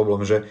obrovský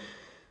problém, že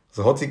s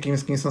hocikým,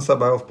 s kým som sa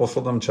bavil v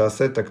poslednom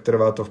čase, tak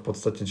trvá to v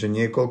podstate, že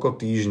niekoľko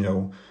týždňov.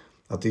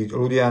 A tí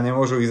ľudia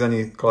nemôžu ísť ani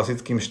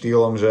klasickým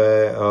štýlom,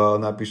 že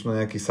napíšu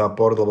nejaký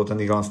support, lebo ten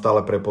ich len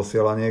stále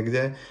preposiela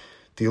niekde.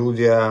 Tí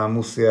ľudia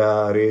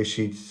musia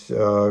riešiť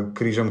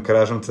krížom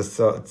krážom cez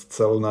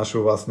celú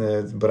našu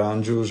vlastne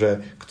branžu, že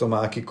kto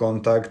má aký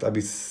kontakt,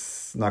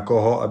 na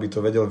koho, aby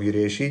to vedel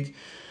vyriešiť.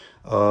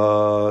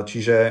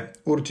 Čiže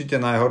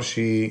určite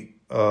najhorší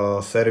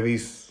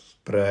servis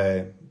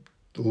pre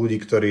ľudí,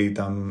 ktorí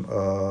tam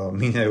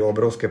míňajú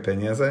obrovské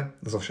peniaze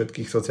zo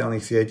všetkých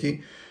sociálnych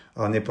sietí,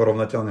 ale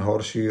neporovnateľne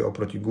horší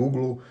oproti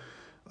Google.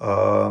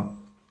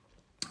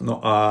 No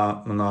a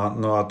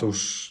to už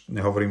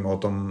nehovorím o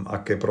tom,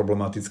 aké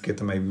problematické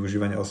tam aj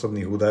využívanie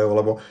osobných údajov,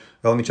 lebo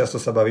veľmi často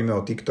sa bavíme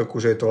o TikToku,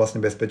 že je to vlastne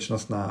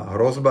bezpečnostná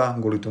hrozba,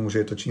 kvôli tomu,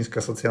 že je to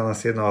čínska sociálna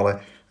sieť, no ale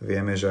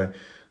vieme, že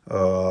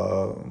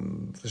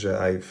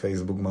aj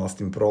Facebook mal s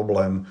tým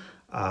problém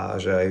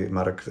a že aj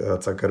Mark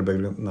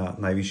Zuckerberg na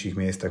najvyšších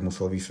miestach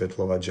musel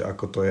vysvetľovať, že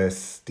ako to je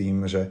s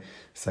tým, že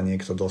sa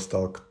niekto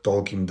dostal k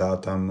toľkým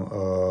dátam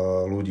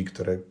ľudí,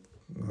 ktoré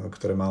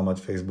mal mať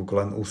Facebook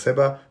len u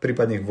seba,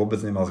 prípadne ich vôbec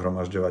nemal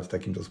zhromažďovať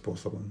takýmto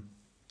spôsobom.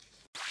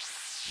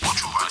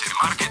 Počúvate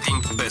Marketing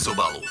bez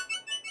obalu.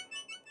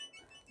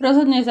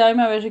 Rozhodne je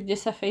zaujímavé, že kde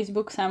sa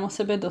Facebook sám o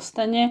sebe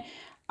dostane.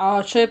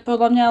 A čo je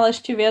podľa mňa ale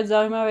ešte viac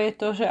zaujímavé je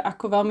to, že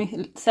ako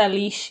veľmi sa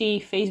líši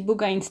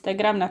Facebook a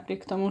Instagram,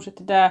 napriek tomu, že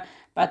teda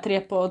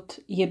patria pod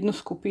jednu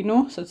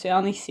skupinu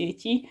sociálnych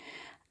sietí.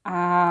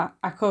 A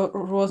ako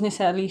rôzne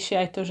sa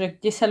líšia aj to, že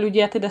kde sa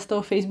ľudia teda z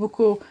toho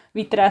Facebooku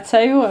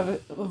vytrácajú a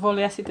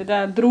volia si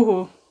teda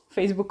druhú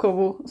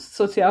Facebookovú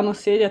sociálnu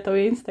sieť a to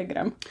je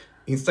Instagram.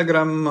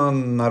 Instagram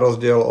na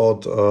rozdiel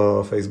od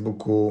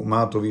Facebooku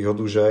má tú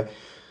výhodu, že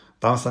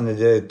tam sa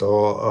nedieje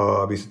to,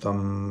 aby sa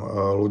tam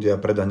ľudia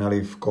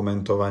predaňali v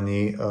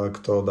komentovaní,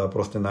 kto dá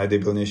proste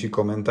najdebilnejší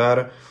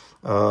komentár.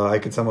 Aj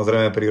keď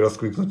samozrejme pri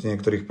rozkliknutí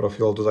niektorých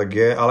profilov to tak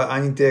je, ale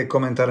ani tie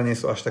komentáre nie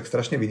sú až tak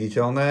strašne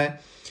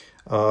viditeľné.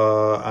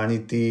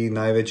 Ani tí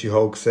najväčší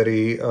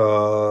hoaxery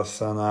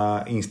sa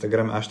na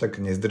Instagram až tak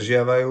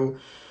nezdržiavajú.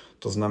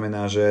 To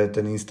znamená, že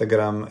ten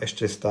Instagram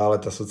ešte stále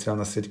tá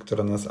sociálna sieť,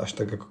 ktorá nás až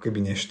tak ako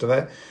keby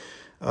neštve.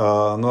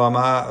 No a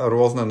má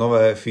rôzne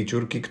nové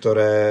featurky,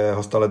 ktoré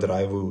ho stále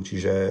drivujú,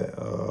 čiže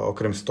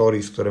okrem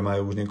stories, ktoré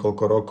majú už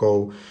niekoľko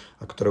rokov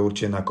a ktoré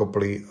určite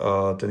nakopli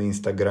ten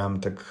Instagram,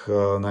 tak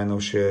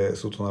najnovšie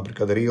sú to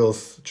napríklad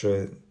Reels, čo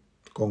je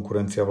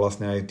konkurencia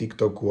vlastne aj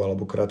TikToku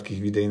alebo krátkych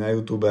videí na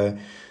YouTube.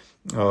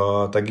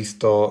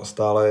 Takisto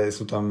stále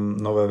sú tam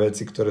nové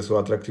veci, ktoré sú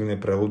atraktívne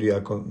pre ľudí,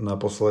 ako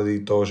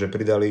naposledy to, že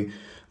pridali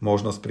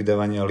možnosť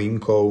pridávania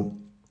linkov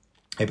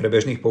aj pre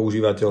bežných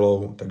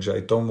používateľov, takže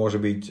aj to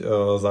môže byť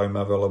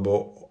zaujímavé,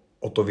 lebo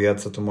o to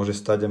viac sa to môže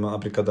stať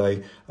napríklad aj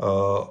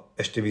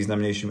ešte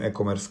významnejším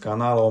e-commerce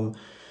kanálom.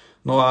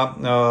 No a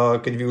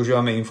keď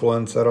využívame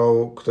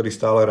influencerov, ktorí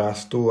stále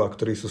rastú a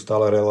ktorí sú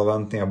stále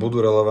relevantní a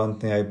budú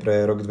relevantní aj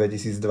pre rok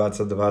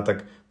 2022,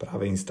 tak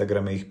práve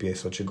Instagram je ich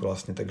piesoček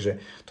vlastne. Takže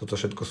toto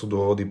všetko sú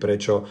dôvody,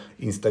 prečo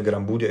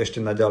Instagram bude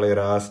ešte naďalej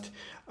rásť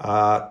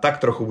a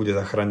tak trochu bude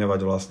zachraňovať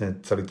vlastne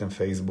celý ten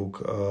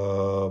Facebook,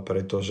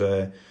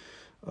 pretože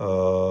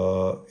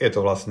je to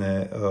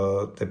vlastne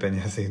tie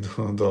peniaze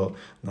idú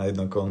na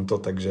jedno konto,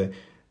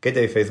 takže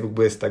keď aj Facebook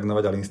bude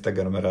stagnovať, ale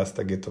Instagram raz,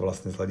 tak je to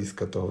vlastne z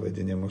hľadiska toho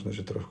vedenia možno,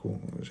 že trochu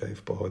že aj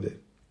v pohode.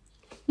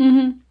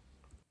 Mm-hmm.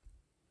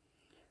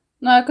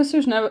 No a ako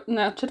si už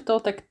načrtol,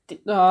 tak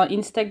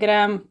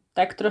Instagram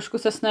tak trošku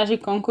sa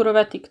snaží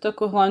konkurovať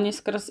TikToku, hlavne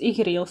skrz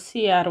ich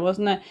Reelsy a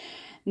rôzne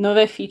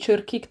nové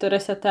featureky, ktoré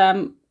sa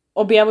tam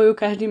objavujú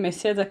každý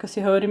mesiac, ako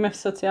si hovoríme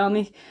v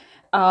sociálnych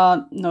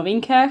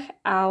novinkách,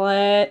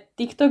 ale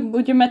TikTok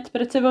bude mať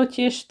pred sebou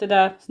tiež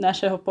teda z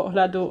našeho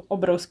pohľadu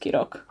obrovský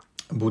rok.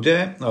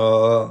 Bude.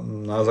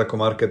 Nás ako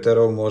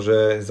marketerov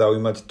môže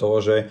zaujímať to,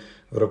 že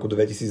v roku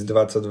 2022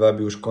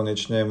 by už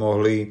konečne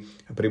mohli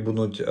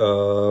pribudnúť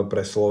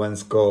pre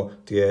Slovensko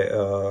tie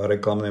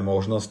reklamné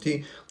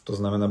možnosti. To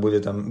znamená,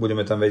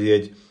 budeme tam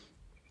vedieť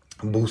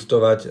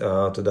boostovať,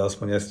 teda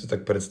aspoň ja si to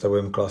tak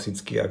predstavujem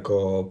klasicky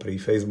ako pri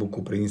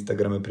Facebooku, pri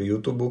Instagrame, pri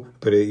YouTube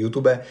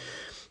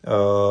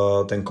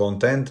ten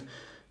content.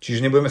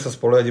 Čiže nebudeme sa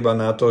spoliehať iba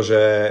na to,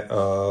 že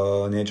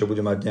niečo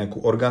bude mať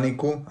nejakú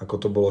organiku, ako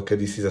to bolo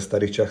kedysi za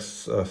starých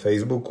čas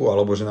Facebooku,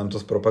 alebo že nám to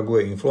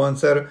spropaguje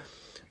influencer,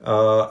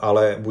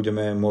 ale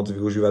budeme môcť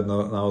využívať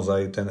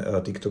naozaj ten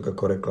TikTok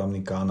ako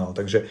reklamný kanál.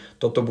 Takže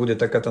toto bude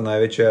taká tá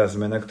najväčšia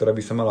zmena, ktorá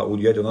by sa mala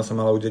udiať. Ona sa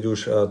mala udiať už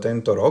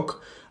tento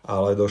rok,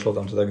 ale došlo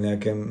tam teda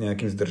k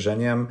nejakým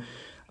zdržaniam.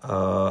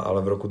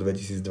 Ale v roku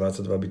 2022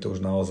 by to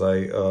už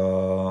naozaj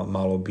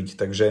malo byť.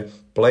 Takže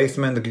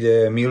placement,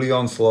 kde 1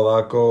 000 000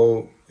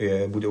 Slovákov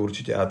bude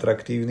určite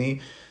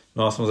atraktívny.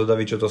 No a som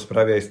zvedavý, čo to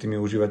spraví aj s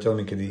tými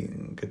užívateľmi,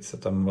 keď sa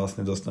tam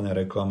vlastne dostane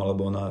reklama,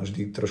 lebo ona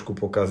vždy trošku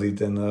pokazí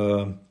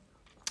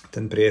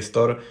ten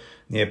priestor.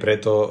 Nie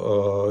preto,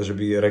 že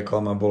by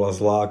reklama bola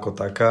zlá ako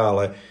taká,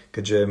 ale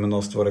keďže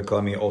množstvo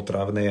reklamy je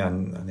otravnej a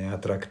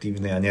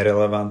neatraktívnej a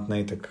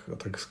nerelevantnej,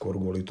 tak skôr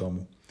kvôli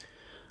tomu.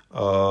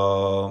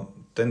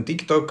 Ten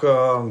TikTok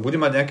bude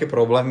mať nejaké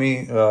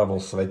problémy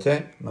vo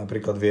svete.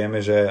 Napríklad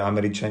vieme, že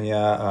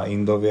Američania a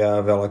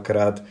Indovia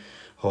veľakrát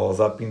ho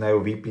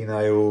zapínajú,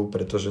 vypínajú,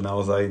 pretože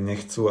naozaj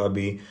nechcú,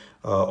 aby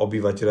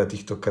obyvateľia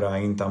týchto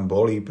krajín tam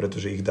boli,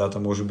 pretože ich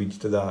dáta môžu byť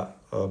teda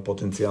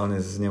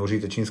potenciálne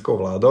zneužité čínskou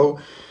vládou.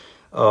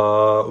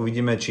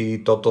 Uvidíme,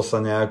 či toto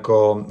sa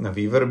nejako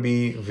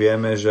vyvrbí.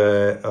 Vieme,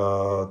 že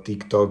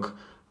TikTok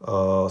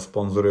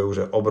sponzoruje už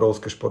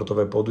obrovské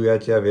športové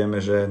podujatia.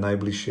 Vieme, že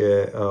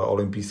najbližšie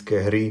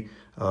olympijské hry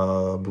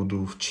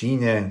budú v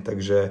Číne,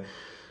 takže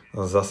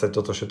zase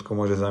toto všetko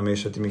môže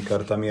zamiešať tými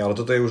kartami, ale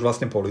toto je už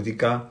vlastne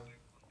politika,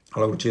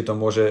 ale určite to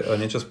môže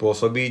niečo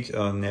spôsobiť.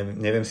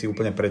 Neviem si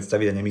úplne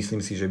predstaviť a nemyslím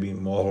si, že by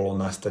mohlo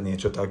nastať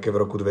niečo také v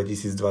roku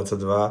 2022,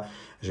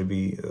 že by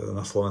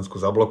na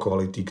Slovensku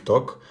zablokovali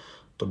TikTok.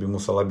 To by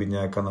musela byť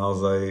nejaká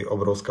naozaj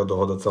obrovská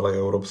dohoda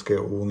celej Európskej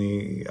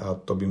únii a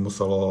to by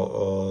muselo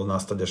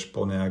nastať až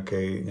po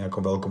nejakom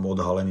veľkom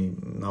odhalení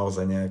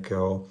naozaj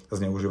nejakého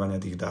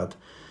zneužívania tých dát.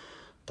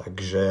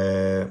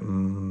 Takže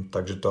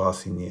to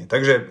asi nie.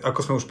 Takže ako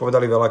sme už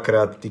povedali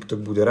veľakrát,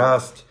 TikTok bude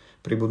rásť,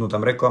 pribudnú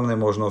tam reklamné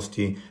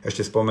možnosti.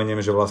 Ešte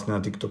spomeniem, že vlastne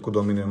na TikToku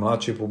dominuje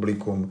mladšie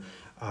publikum,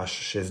 až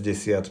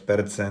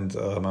 60%,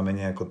 máme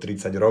nejako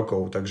 30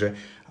 rokov, takže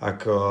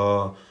ak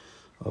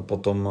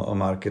potom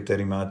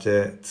marketéri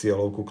máte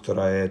cieľovku,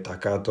 ktorá je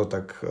takáto,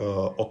 tak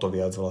o to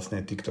viac vlastne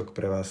TikTok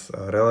pre vás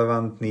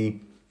relevantný.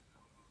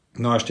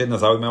 No a ešte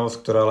jedna zaujímavosť,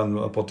 ktorá len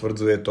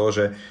potvrdzuje to,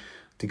 že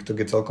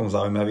TikTok je celkom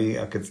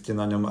zaujímavý a keď ste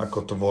na ňom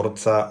ako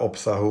tvorca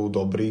obsahu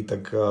dobrý,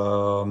 tak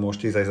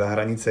môžete ísť aj za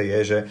hranice, je,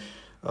 že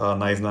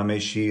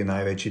najznámejší,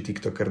 najväčší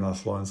TikToker na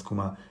Slovensku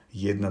má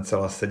 1,7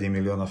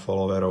 milióna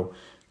followerov.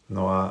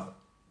 No a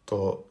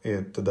to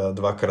je teda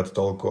dvakrát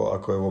toľko,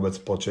 ako je vôbec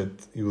počet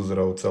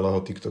userov celého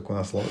TikToku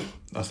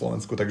na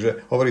Slovensku.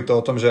 Takže hovorí to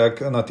o tom, že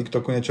ak na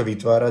TikToku niečo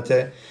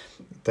vytvárate,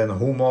 ten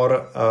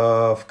humor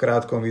v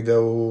krátkom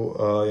videu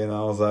je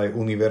naozaj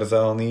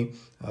univerzálny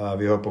a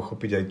vie ho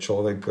pochopiť aj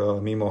človek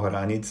mimo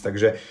hraníc,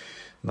 takže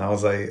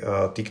naozaj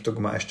TikTok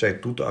má ešte aj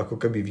túto ako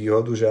keby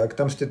výhodu, že ak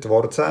tam ste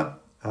tvorca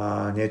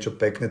a niečo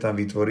pekné tam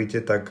vytvoríte,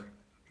 tak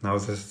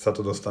naozaj sa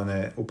to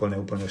dostane úplne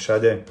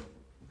všade.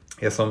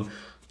 Ja som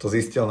to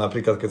zistil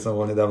napríklad, keď som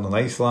bol nedávno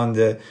na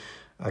Islande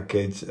a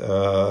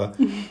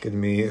keď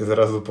mi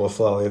zrazu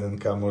poslal jeden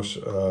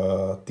kamoš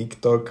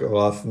TikTok,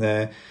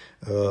 vlastne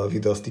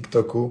video z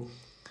TikToku,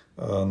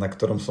 na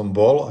ktorom som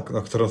bol,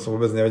 na ktorom som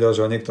vôbec nevedel,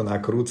 že ho niekto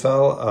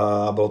nakrúcal a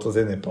bolo to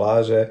z jednej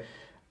pláže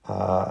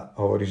a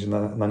hovorí, že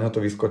na ňo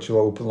to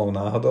vyskočilo úplnou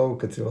náhodou,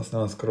 keď si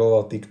vlastne len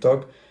scrolloval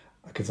TikTok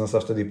a keď som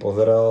sa vtedy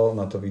pozeral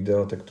na to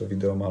video, tak to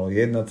video malo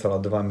 1,2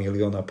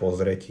 milióna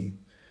pozretí.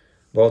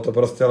 Bolo to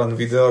proste len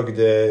video,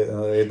 kde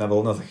jedna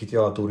vlna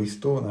zachytila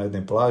turistu na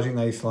jednej pláži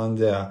na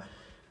Islande a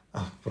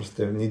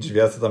proste nič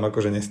viac sa tam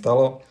akože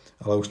nestalo,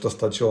 ale už to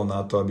stačilo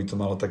na to, aby to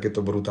malo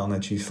takéto brutálne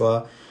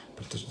čísla,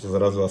 pretože to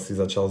zrazu asi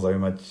začalo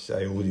zaujímať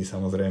aj ľudí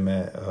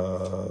samozrejme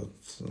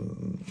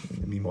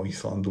mimo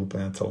Islandu,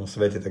 úplne na celom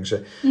svete,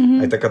 takže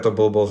aj takáto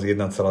blbosť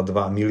 1,2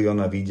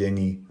 milióna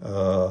videní.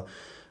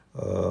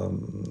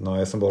 No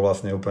ja som bol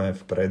vlastne úplne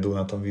vpredu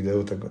na tom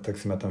videu, tak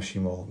si ma tam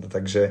všimol.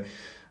 Takže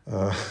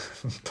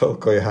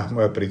toľko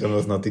moja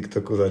prítomnosť na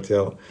TikToku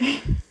zatiaľ.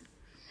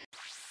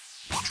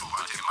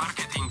 Počúvate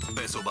Marketing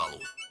bez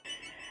obalu.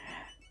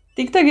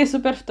 TikTok je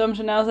super v tom,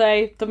 že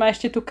naozaj to má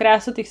ešte tú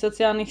krásu tých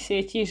sociálnych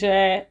sietí,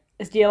 že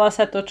zdieľa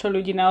sa to, čo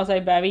ľudí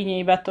naozaj baví,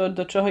 nie iba to,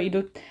 do čoho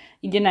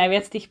ide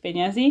najviac tých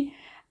peňazí.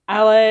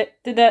 Ale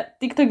teda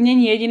TikTok nie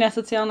je jediná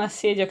sociálna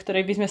sieť, o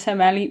ktorej by sme sa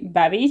mali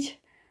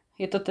baviť.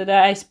 Je to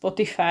teda aj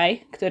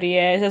Spotify, ktorý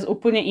je zase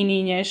úplne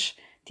iný než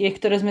tie,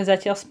 ktoré sme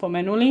zatiaľ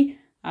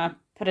spomenuli. A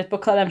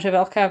predpokladám, že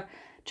veľká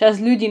časť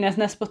ľudí nás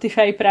na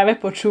Spotify práve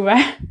počúva.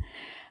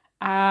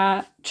 A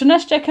čo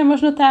nás čaká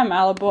možno tam,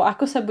 alebo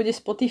ako sa bude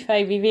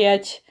Spotify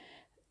vyvíjať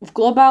v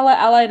globále,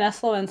 ale aj na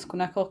Slovensku,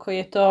 nakoľko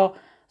je to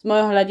z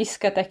môjho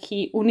hľadiska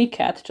taký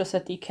unikát, čo sa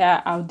týka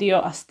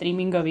audio a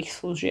streamingových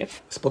služieb.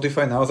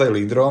 Spotify je naozaj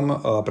lídrom,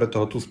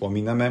 preto ho tu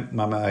spomíname.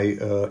 Máme aj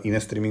iné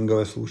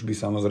streamingové služby,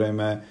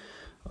 samozrejme,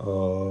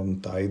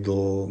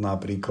 Tidal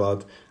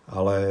napríklad,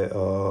 ale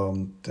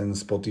ten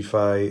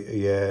Spotify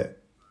je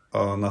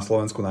na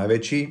Slovensku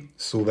najväčší,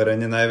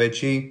 suverene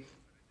najväčší.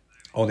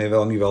 On je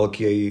veľmi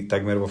veľký aj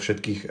takmer vo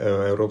všetkých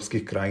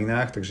európskych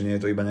krajinách, takže nie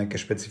je to iba nejaké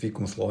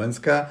špecifikum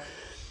Slovenska.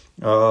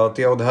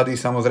 Tie odhady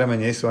samozrejme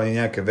nie sú ani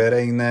nejaké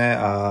verejné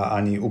a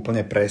ani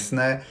úplne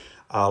presné,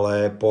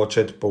 ale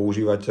počet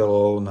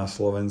používateľov na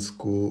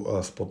Slovensku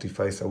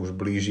Spotify sa už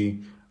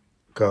blíži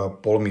k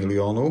 500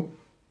 000.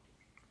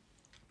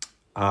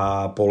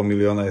 A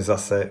 500 000 je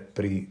zase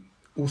pri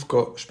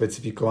úzko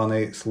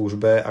špecifikovanej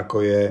službe, ako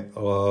je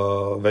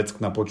vec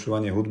na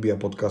počúvanie hudby a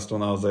podcastov,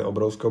 naozaj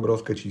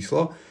obrovské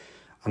číslo.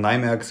 A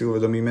najmä ak si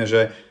uvedomíme,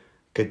 že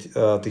keď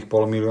tých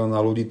 500 000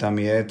 ľudí tam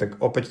je,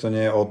 tak opäť to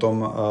nie je o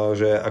tom,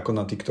 že ako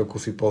na TikToku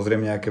si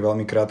pozriem nejaké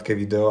veľmi krátke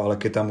video, ale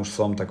keď tam už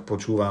som, tak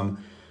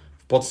počúvam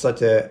v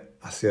podstate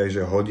asi aj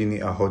že hodiny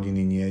a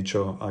hodiny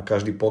niečo. A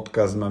každý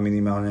podcast má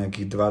minimálne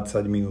nejakých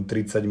 20 minút,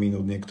 30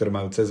 minút, niektoré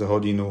majú cez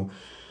hodinu.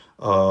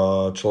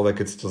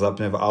 Človek, keď si to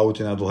zapne v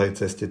aute na dlhej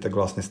ceste, tak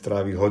vlastne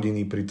strávi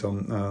hodiny pri tom,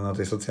 na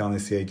tej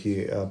sociálnej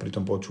sieti pri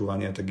tom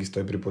počúvaní a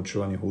takisto aj pri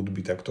počúvaní hudby,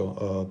 takto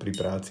pri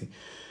práci.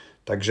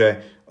 Takže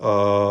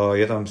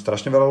je tam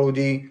strašne veľa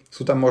ľudí,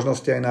 sú tam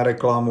možnosti aj na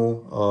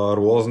reklamu,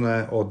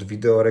 rôzne od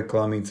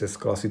videoreklamy cez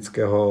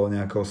klasického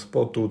nejakého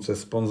spotu,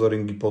 cez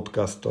sponzoringy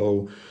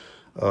podcastov,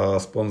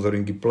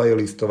 sponzoringy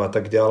playlistov a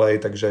tak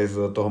ďalej, takže aj z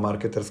toho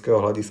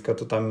marketerského hľadiska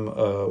to tam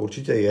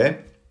určite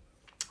je.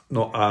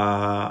 No a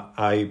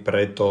aj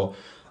preto,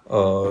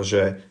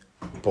 že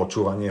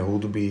počúvanie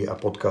hudby a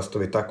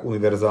podcastov je tak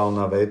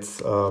univerzálna vec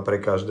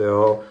pre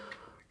každého,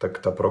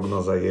 tak tá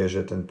prognoza je,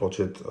 že ten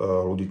počet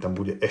ľudí tam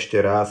bude ešte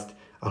rásť.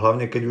 A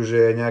hlavne, keď už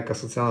je nejaká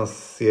sociálna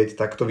sieť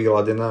takto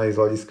vyladená aj z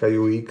hľadiska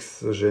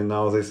UX, že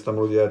naozaj sa tam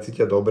ľudia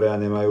cítia dobre a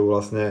nemajú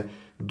vlastne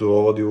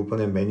dôvody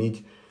úplne meniť,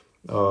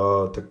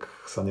 tak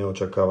sa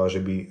neočakáva, že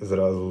by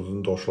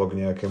zrazu došlo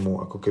k nejakému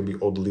ako keby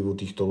odlivu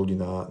týchto ľudí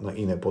na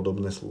iné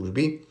podobné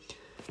služby.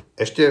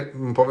 Ešte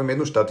poviem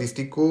jednu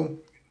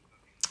štatistiku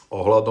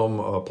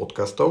ohľadom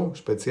podcastov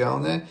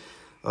špeciálne.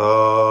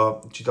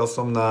 Čítal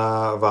som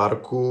na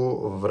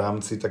Várku v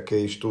rámci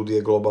takej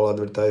štúdie Global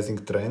Advertising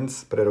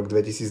Trends pre rok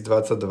 2022,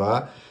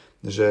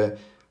 že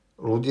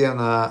ľudia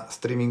na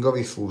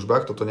streamingových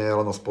službách, toto nie je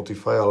len o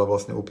Spotify, ale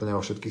vlastne úplne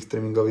o všetkých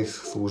streamingových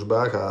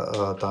službách a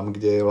tam,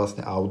 kde je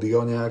vlastne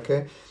audio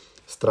nejaké,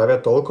 strávia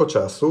toľko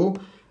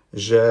času,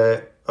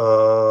 že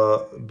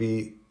by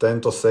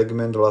tento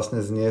segment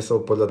vlastne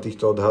zniesol podľa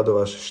týchto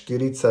odhadov až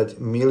 40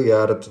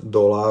 miliard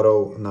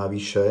dolárov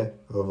navyše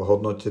v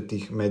hodnote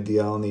tých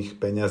mediálnych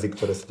peňazí,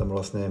 ktoré sa tam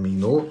vlastne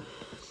minú.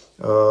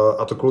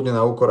 A to kľudne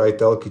na úkor aj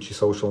telky či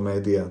social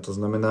media. To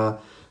znamená,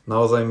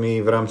 naozaj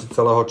my v rámci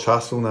celého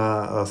času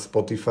na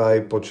Spotify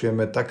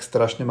počujeme tak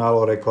strašne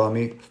málo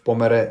reklamy v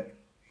pomere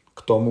k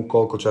tomu,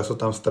 koľko času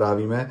tam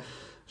strávime,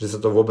 že sa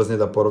to vôbec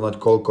nedá porovnať,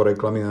 koľko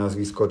reklamy na nás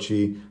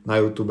vyskočí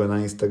na YouTube,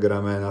 na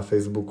Instagrame, na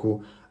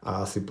Facebooku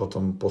a asi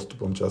potom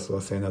postupom času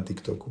asi aj na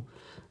TikToku.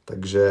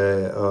 Takže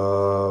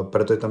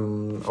preto je tam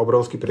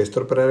obrovský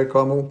priestor pre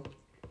reklamu.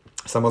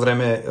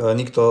 Samozrejme,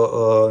 nikto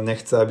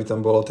nechce, aby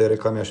tam bolo tej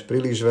reklamy až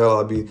príliš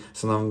veľa, aby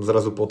sa nám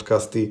zrazu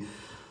podcasty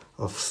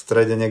v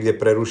strede niekde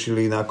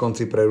prerušili, na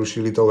konci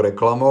prerušili tou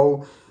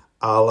reklamou,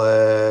 ale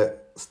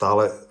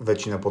stále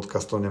väčšina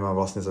podcastov nemá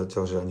vlastne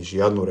zatiaľ že ani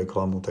žiadnu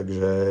reklamu,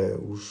 takže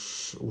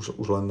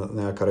už len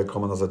nejaká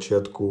reklama na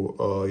začiatku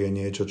je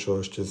niečo,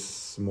 čo ešte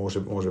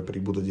môže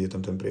pribúdať, je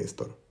tam ten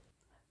priestor.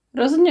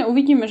 Rozhodne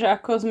uvidíme, že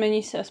ako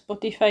zmení sa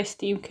Spotify s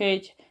tým,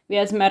 keď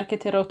viac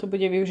marketerov to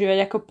bude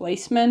využívať ako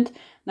placement,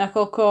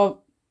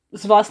 nakoľko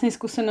z vlastnej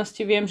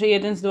skúsenosti viem, že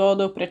jeden z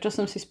dôvodov, prečo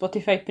som si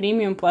Spotify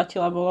Premium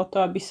platila, bolo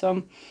to, aby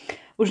som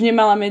už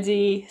nemala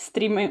medzi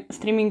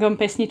streamingom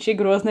pesničiek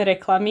rôzne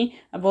reklamy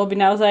a bolo by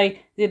naozaj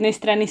z jednej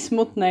strany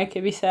smutné,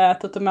 keby sa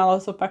toto malo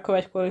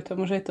zopakovať kvôli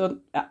tomu, že je to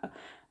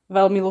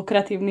veľmi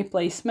lukratívny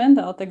placement,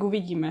 ale tak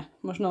uvidíme.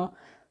 Možno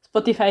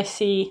Spotify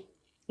si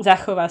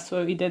zachová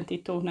svoju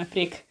identitu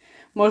napriek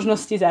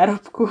možnosti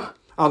zárobku.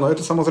 Áno,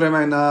 je to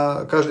samozrejme aj na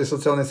každej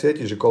sociálnej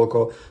sieti, že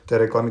koľko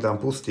tej reklamy tam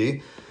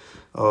pustí.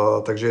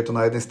 Takže je to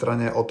na jednej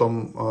strane o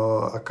tom,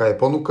 aká je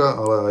ponuka,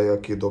 ale aj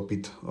aký je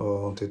dopyt.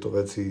 Tieto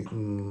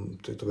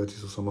veci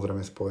sú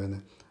samozrejme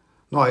spojené.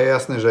 No a je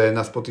jasné, že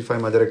na Spotify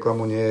mať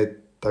reklamu nie je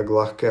tak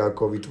ľahké,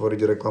 ako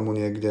vytvoriť reklamu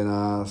niekde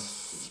na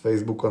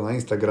Facebooku a na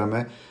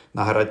Instagrame.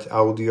 Nahrať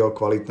audio,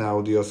 kvalitné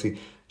audio si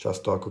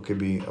často ako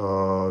keby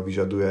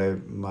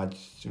vyžaduje mať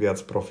viac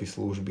profi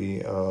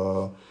služby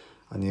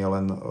a nie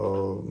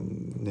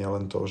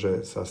len to,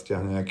 že sa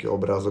stiahne nejaký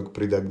obrázok,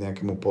 pridá k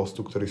nejakému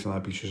postu, ktorý sa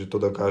napíše, že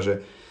to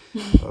dokáže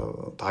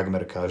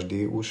takmer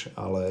každý už,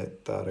 ale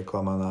tá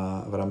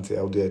reklama v rámci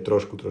audia je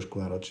trošku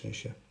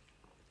náročnejšia.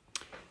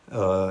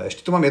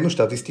 Ešte tu mám jednu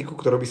štatistiku,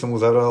 ktorú by som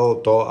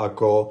uzavrel to,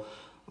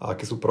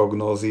 aké sú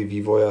prognózy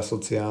vývoja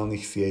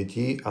sociálnych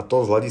sietí a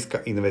to z hľadiska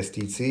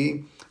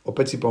investícií.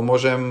 Opäť si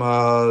pomôžem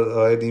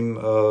jedným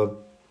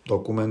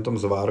dokumentom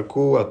z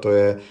Várku a to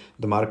je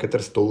The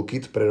Marketer's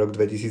Toolkit pre rok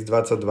 2022.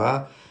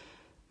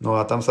 No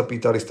a tam sa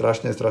pýtali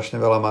strašne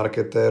veľa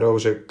marketérov,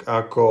 že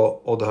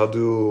ako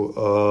odhadujú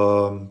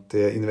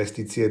tie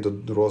investície do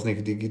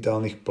rôznych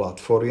digitálnych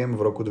platformiem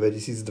v roku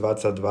 2022.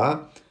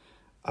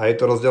 A je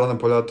to rozdelené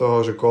podľa toho,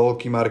 že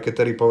koľkí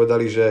marketéri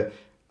povedali, že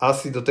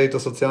asi do tejto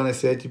sociálnej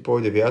sieti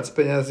pôjde viac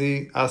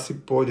peňazí,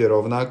 asi pôjde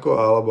rovnako,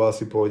 alebo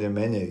asi pôjde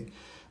menej.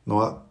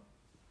 No a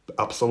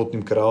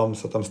absolútnym kráľom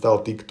sa tam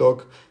stal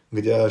TikTok,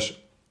 kde až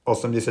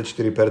 84%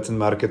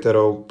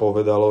 marketerov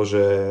povedalo,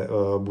 že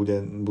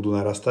budú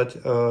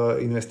narastať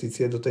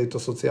investície do tejto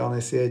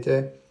sociálnej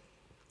siete.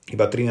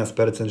 Iba 13%,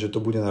 že to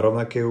bude na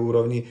rovnakej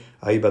úrovni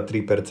a iba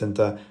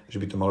 3%, že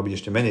by to malo byť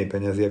ešte menej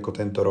peniazy ako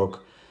tento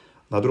rok.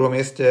 Na druhom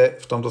mieste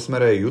v tomto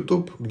smere je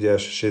YouTube, kde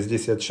až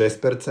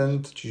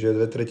 66%, čiže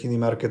 2/3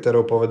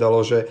 marketerov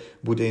povedalo, že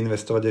bude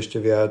investovať ešte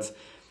viac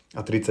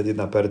a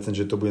 31%,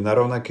 že to bude na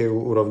rovnakej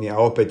úrovni a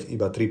opäť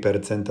iba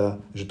 3%,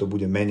 že to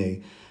bude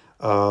menej.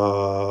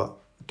 A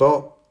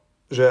to,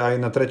 že aj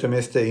na 3.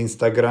 mieste je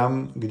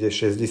Instagram, kde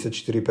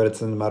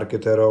 64%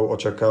 marketérov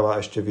očakáva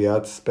ešte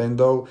viac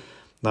spendov,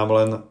 nám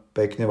len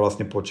pekne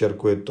vlastne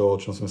počiarkuje to, o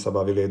čom sme sa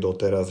bavili aj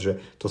doteraz, že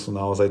to sú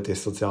naozaj tie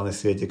sociálne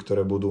siete,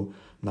 ktoré budú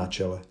na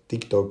čele.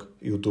 TikTok,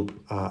 YouTube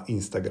a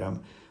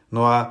Instagram.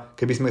 No a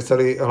keby sme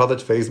chceli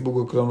hľadať Facebook,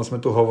 o ktorom sme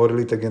tu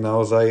hovorili, tak je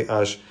naozaj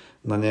až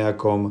na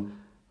nejakom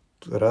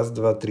 1, 2,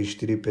 3,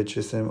 4,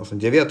 5, 6, 7, 8,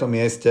 9.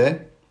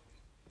 mieste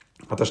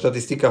A tá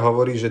štatistika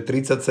hovorí, že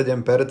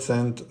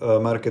 37%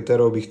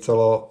 marketérov by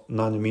chcelo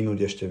naň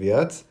minúť ešte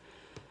viac.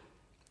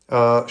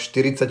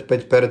 45%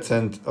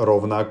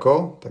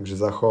 rovnako, takže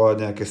zachovať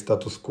nejaké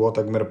status quo,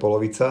 takmer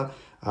polovica.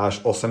 A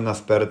až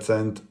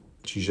 18%,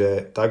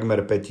 čiže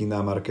takmer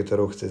pätina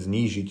marketérov chce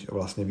znížiť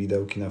vlastne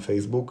výdavky na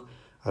Facebook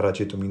a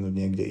radšej to minúť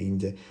niekde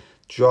inde.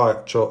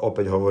 Čo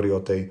opäť hovorí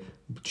o tej,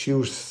 či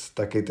už z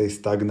takej tej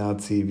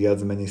stagnácii,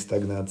 viac menej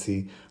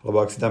stagnácii,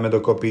 lebo ak si dáme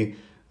dokopy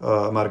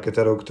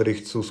marketérov,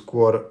 ktorí chcú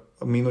skôr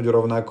minúť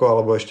rovnako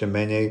alebo ešte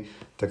menej,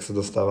 tak sa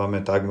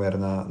dostávame takmer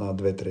na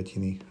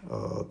 2/3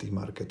 tých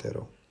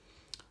marketérov.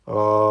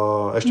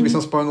 Ešte by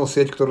som spomenul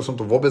sieť, ktorú som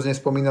tu vôbec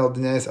nespomínal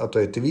dnes, a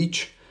to je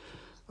Twitch.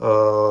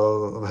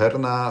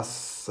 Herná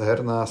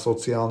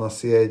sociálna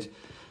sieť.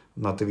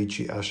 Na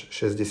Twitchi až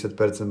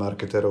 60%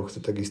 marketérov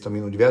chce takisto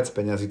minúť viac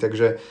peňazí,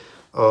 takže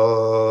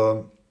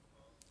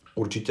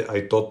určite aj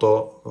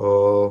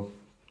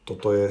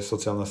toto je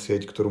sociálna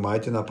sieť, ktorú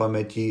majte na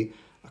pamäti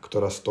a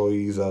ktorá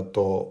stojí za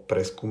to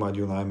preskúmať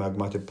ju, najmä ak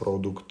máte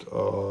produkt,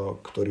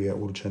 ktorý je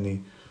určený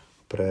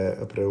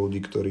pre ľudí,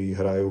 ktorí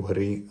hrajú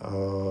hry.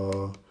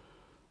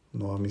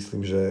 No a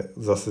myslím, že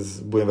zase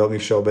budem veľmi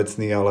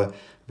všeobecný, ale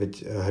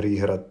veď hry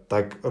hrá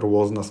tak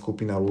rôzna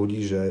skupina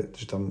ľudí, že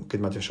tam, keď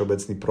máte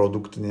všeobecný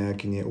produkt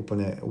nejaký, nie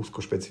úplne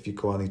úzko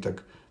špecifikovaný,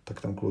 tak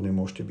tam kľudne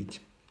môžete byť.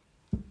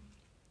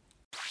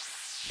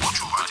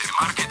 Počúvate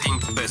Marketing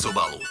bez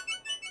obalu.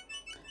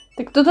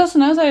 Tak toto sú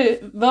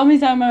naozaj veľmi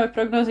zaujímavé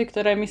prognózy,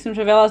 ktoré myslím,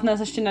 že veľa z nás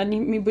ešte nad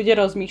nimi bude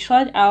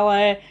rozmýšľať,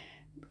 ale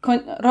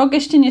rok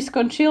ešte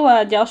neskončil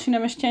a ďalší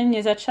nám ešte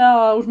ani nezačal,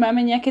 ale už máme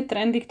nejaké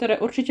trendy, ktoré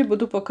určite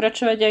budú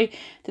pokračovať aj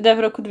teda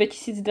v roku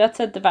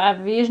 2022.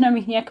 Vieš nám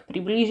ich nejak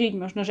priblížiť,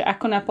 možno, že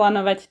ako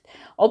naplánovať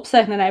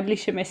obsah na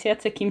najbližšie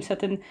mesiace, kým sa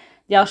ten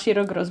ďalší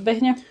rok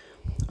rozbehne?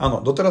 Áno,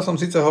 doteraz som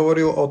síce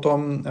hovoril o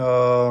tom,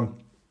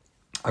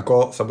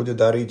 ako sa bude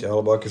dariť,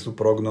 alebo aké sú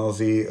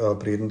prognózy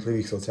pri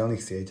jednotlivých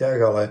sociálnych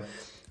sieťach, ale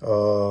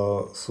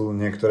sú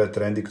niektoré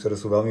trendy, ktoré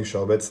sú veľmi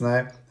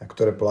všeobecné a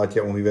ktoré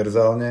platia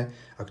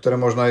univerzálne a ktoré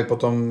možno aj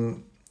potom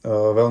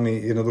veľmi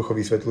jednoducho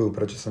vysvetľujú,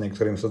 prečo sa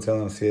niektorým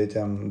sociálnym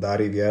sieťam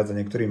darí viac a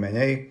niektorým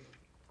menej.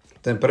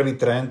 Ten prvý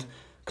trend,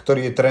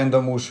 ktorý je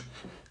trendom už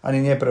ani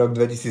nie pre rok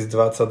 2022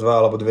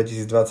 alebo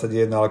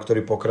 2021, ale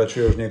ktorý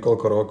pokračuje už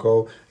niekoľko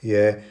rokov,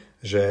 je,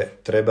 že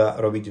treba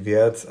robiť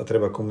viac a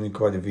treba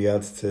komunikovať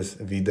viac cez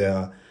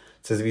videá.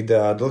 Cez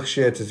videá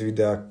dlhšie, cez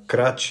videá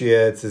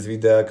kratšie, cez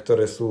videá,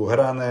 ktoré sú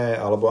hrané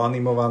alebo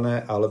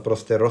animované, ale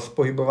proste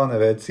rozpohybované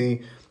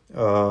veci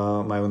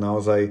majú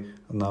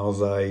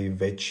naozaj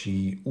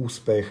väčší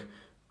úspech,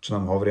 čo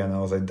nám hovoria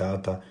naozaj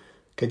dáta.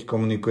 Keď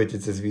komunikujete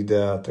cez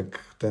videá,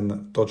 tak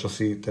to, čo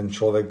si ten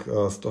človek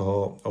z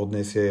toho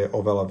odniesie, je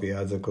oveľa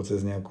viac ako cez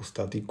nejakú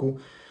statiku.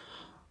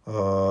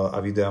 A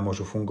videá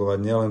môžu fungovať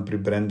nielen pri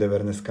brand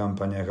awareness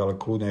kampaniach, ale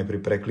kľudne aj pri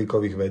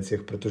preklikových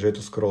veciach, pretože je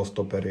to scroll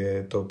stopper,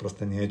 je to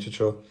proste niečo,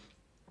 čo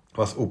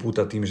vás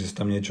upúta tým, že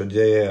sa tam niečo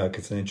deje a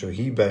keď sa niečo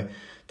hýbe,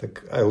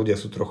 tak aj ľudia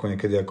sú trochu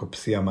niekedy ako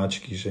psi a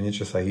mačky, že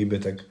niečo sa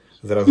hýbe, tak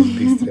zrazu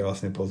zbystria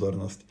vlastne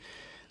pozornosť.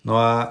 No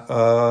a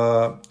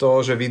to,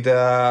 že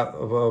videá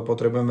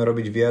potrebujeme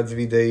robiť viac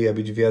videí a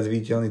byť viac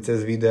viditeľný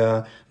cez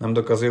videá, nám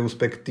dokazuje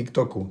úspech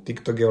TikToku.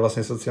 TikTok je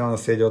vlastne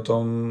sociálna sieť o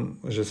tom,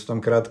 že sú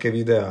tam krátke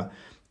videá.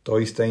 To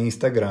isté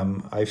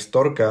Instagram. Aj v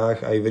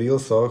storkách, aj v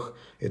reelsoch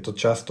je to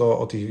často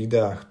o tých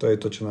videách. To je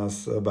to, čo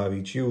nás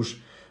baví. Či už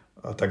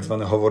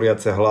takzvané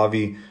hovoriace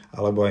hlavy,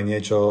 alebo aj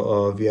niečo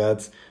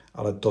viac,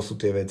 ale to sú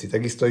tie veci.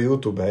 Takisto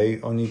YouTube,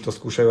 hej. Oni to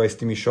skúšajú aj s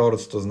tými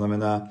shorts, to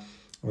znamená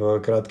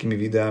krátkými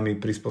videami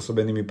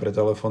prispôsobenými pre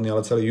telefóny,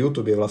 ale celý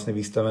YouTube je vlastne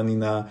vystavený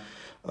na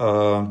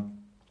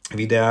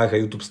videách a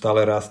YouTube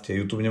stále rastie.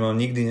 YouTube nemal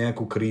nikdy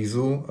nejakú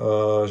krízu,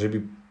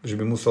 že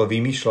by musel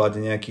vymýšľať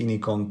nejaký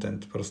iný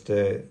content.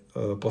 Proste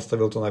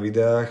postavil to na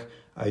videách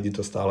a ide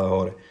to stále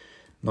hore.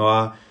 No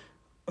a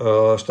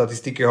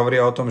štatistiky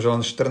hovoria o tom, že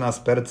len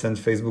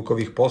 14%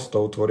 facebookových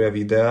postov tvoria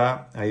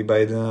videá a iba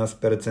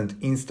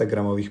 11%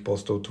 instagramových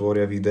postov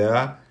tvoria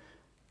videá.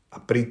 A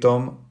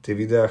pritom tie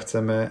videá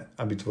chceme,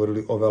 aby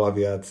tvorili oveľa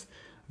viac.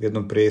 V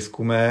jednom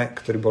prieskume,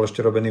 ktorý bol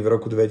ešte robený v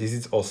roku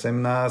 2018,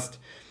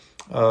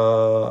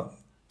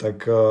 tak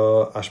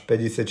až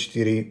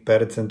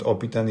 54%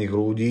 opýtaných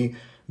ľudí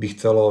by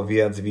chcelo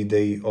viac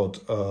videí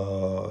od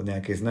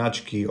nejakej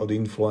značky, od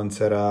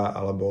influencera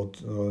alebo od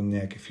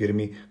nejakej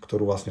firmy,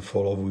 ktorú vlastne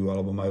followujú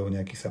alebo majú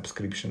nejaký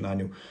subscription na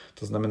ňu.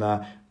 To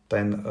znamená,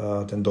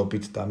 ten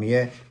dopyt tam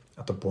je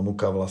a to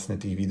ponuka vlastne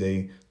tých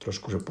videí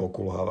trošku, že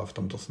pokulháva v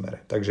tomto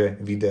smere.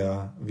 Takže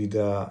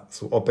videá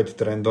sú opäť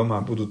trendom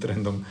a budú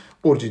trendom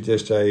určite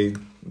ešte aj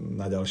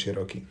na ďalšie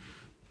roky.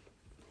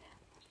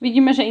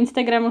 Vidíme, že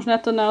Instagram už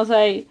na to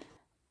naozaj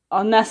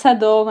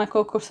nasadol,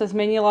 nakoľko sa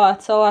zmenila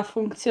celá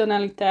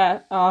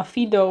funkcionalita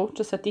feedov,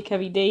 čo sa týka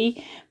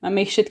videí.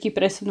 Máme ich všetky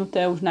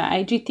presunuté už na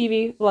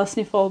IGTV,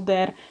 vlastne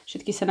folder,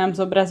 všetky sa nám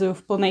zobrazujú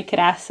v plnej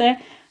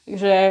kráse.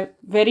 Takže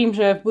verím,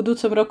 že v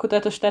budúcom roku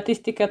táto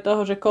štatistika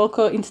toho, že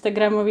koľko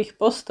instagramových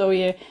postov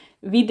je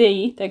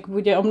videí, tak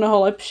bude o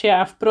mnoho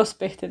lepšia a v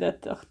prospech teda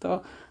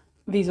tohto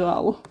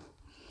vizuálu.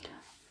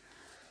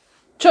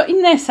 Čo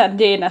iné sa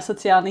deje na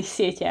sociálnych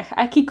sieťach?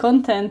 Aký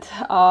content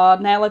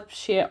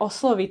najlepšie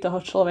osloví toho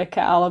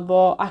človeka?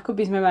 Alebo ako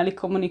by sme mali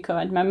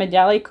komunikovať? Máme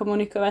ďalej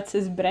komunikovať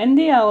cez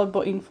brandy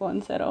alebo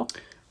influencerov?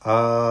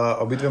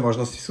 Obidve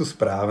možnosti sú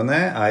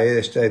správne a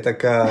je ešte aj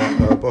taká,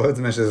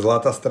 povedzme, že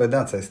zlatá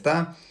stredná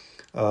cesta,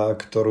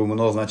 ktorú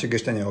mnoho značiek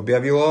ešte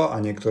neobjavilo a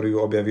niektorí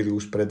ju objavili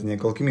už pred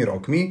niekoľkými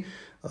rokmi.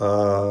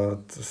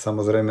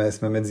 Samozrejme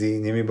sme medzi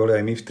nimi boli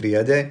aj my v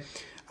triade.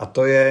 A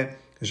to je,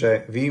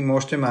 že vy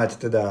môžete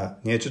mať teda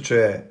niečo, čo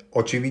je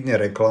očividne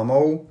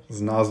reklamou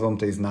s názvom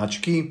tej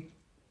značky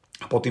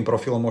a pod tým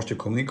profilom môžete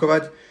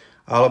komunikovať,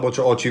 alebo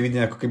čo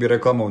očividne ako keby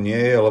reklamou nie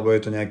je, lebo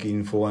je to nejaký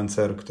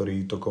influencer,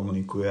 ktorý to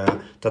komunikuje. A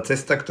tá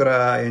cesta,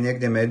 ktorá je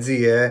niekde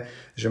medzi, je,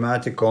 že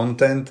máte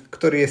content,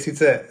 ktorý je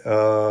síce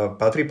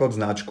patrí pod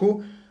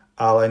značku,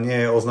 ale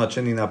nie je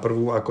označený na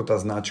prvú ako tá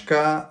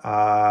značka a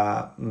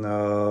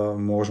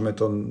môžeme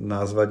to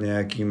nazvať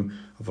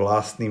nejakým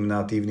vlastným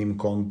natívnym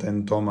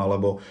contentom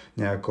alebo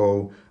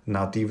nejakou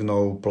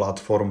natívnou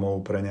platformou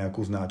pre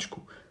nejakú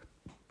značku.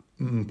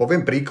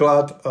 Poviem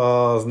príklad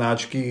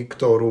značky,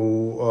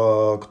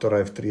 ktorá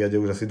je v triade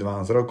už asi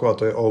 12 rokov a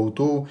to je O2.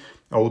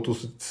 O2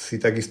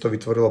 si takisto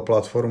vytvorilo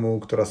platformu,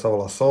 ktorá sa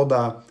volá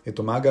Soda. Je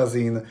to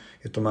magazín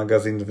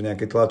v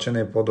nejakej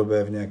tlačenej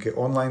podobe, v nejakej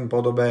online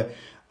podobe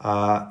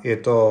a je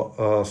to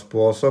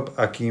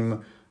spôsob, akým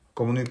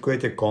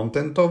komunikujete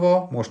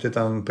contentovo, môžete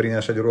tam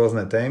prinášať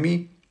rôzne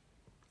témy,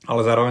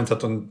 ale zároveň sa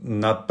to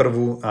na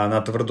prvú a na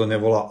tvrdo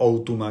nevolá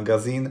O2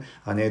 magazín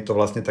a nie je to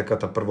vlastne taká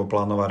tá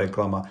prvoplánová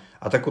reklama.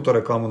 A takúto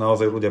reklamu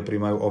naozaj ľudia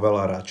príjmajú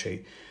oveľa radšej.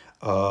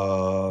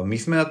 My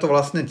sme na to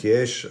vlastne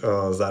tiež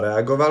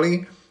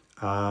zareagovali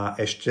a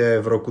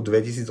ešte v roku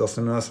 2018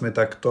 sme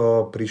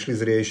takto prišli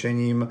s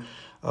riešením,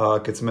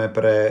 keď sme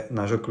pre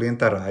nášho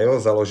klienta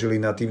Rajo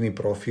založili natívny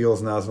profil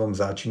s názvom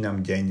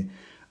Začínam deň.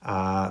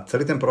 A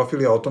celý ten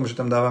profil je o tom, že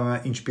tam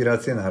dávame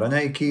inšpirácie na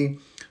raňajky,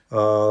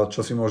 čo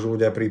si môžu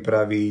ľudia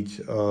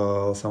pripraviť,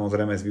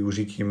 samozrejme s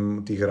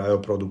využitím tých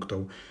Rajo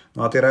produktov.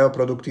 No a tie Rajo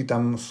produkty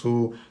tam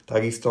sú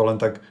takisto len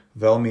tak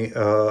veľmi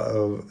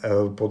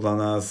podľa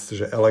nás,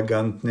 že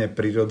elegantne,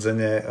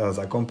 prirodzene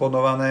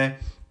zakomponované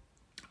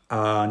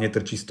a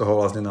netrčí z toho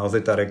vlastne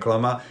naozaj tá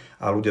reklama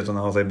a ľudia to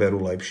naozaj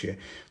berú lepšie.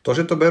 To,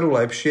 že to berú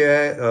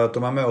lepšie, to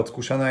máme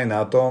odskúšané aj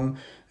na tom,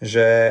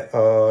 že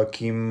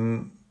kým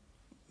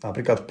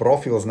napríklad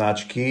profil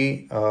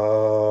značky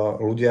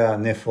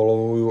ľudia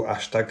nefollowujú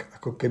až tak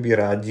ako keby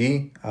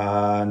radi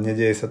a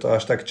nedieje sa to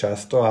až tak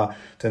často a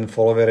ten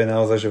follower je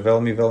naozaj že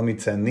veľmi, veľmi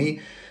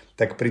cenný,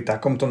 tak pri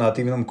takomto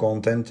natívnom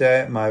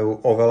kontente majú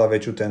oveľa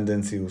väčšiu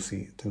tendenciu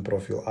si ten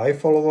profil aj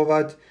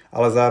followovať,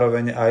 ale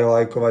zároveň aj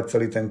lajkovať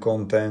celý ten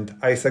content,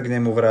 aj sa k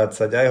nemu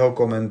vrácať, aj ho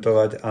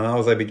komentovať a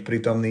naozaj byť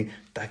prítomný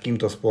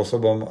takýmto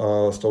spôsobom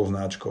s tou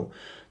značkou.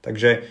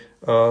 Takže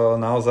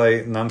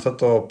naozaj nám sa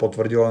to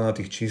potvrdilo na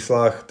tých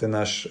číslach, ten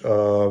náš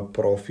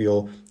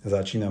profil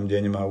Začínam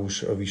deň má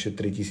už vyše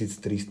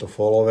 3300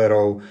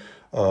 followerov,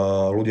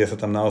 ľudia sa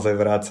tam naozaj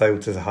vrácajú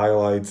cez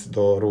highlights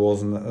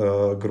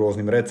k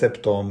rôznym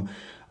receptom,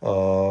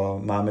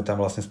 máme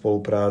tam vlastne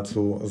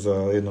spoluprácu s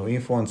jednou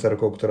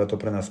influencerkou, ktorá to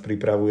pre nás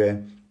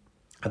pripravuje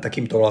a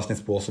takýmto vlastne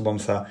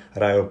spôsobom sa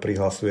Rajo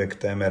prihlasuje k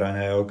téme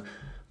raňajok,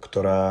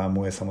 ktorá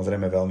mu je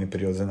samozrejme veľmi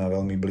prirodzená,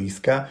 veľmi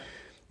blízka.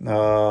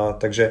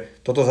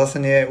 Takže toto zase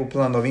nie je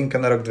úplná novinka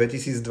na rok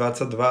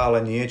 2022,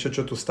 ale niečo,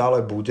 čo tu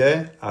stále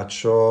bude a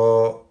čo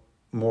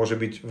môže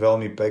byť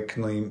veľmi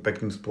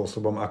pekným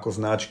spôsobom, ako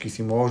značky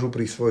si môžu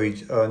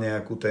prisvojiť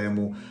nejakú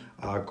tému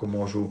a ako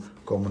môžu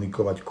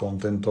komunikovať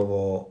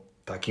kontentovo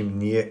takým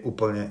nie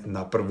úplne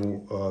na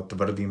prvú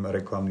tvrdým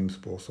reklamným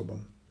spôsobom.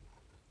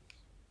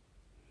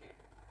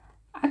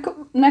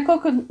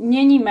 Nakoľko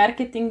není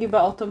marketing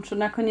iba o tom, čo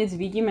nakoniec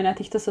vidíme na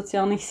týchto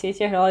sociálnych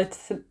sieťach, ale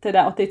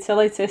teda o tej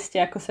celej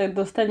ceste, ako sa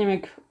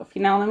dostaneme k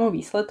finálnemu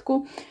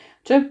výsledku,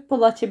 čo je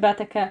podľa teba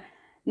taká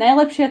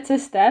najlepšia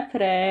cesta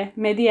pre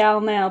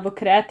mediálne alebo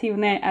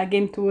kreatívne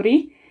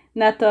agentúry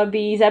na to,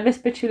 aby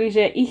zabezpečili,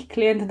 že ich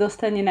klient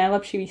dostane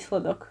najlepší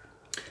výsledok?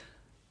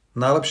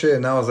 Najlepšie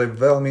je naozaj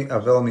veľmi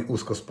a veľmi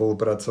úzko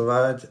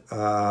spolupracovať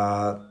a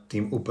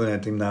tým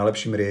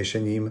najlepším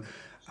riešením,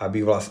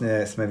 aby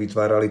vlastne sme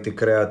vytvárali tie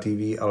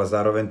kreatívy, ale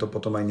zároveň to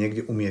potom aj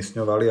niekde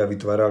umiestňovali a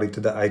vytvárali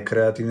teda aj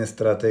kreatívne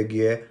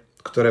stratégie,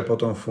 ktoré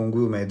potom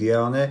fungujú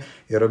mediálne,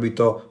 je robiť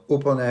to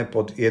úplne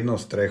pod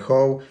jednou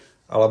strechou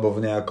alebo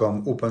v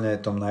nejakom úplne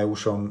tom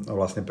najúžšom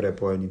vlastne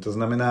prepojení. To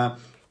znamená,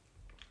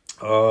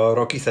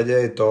 roky sa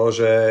deje to,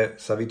 že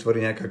sa vytvorí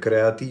nejaká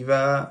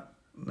kreatíva,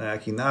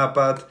 nejaký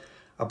nápad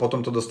a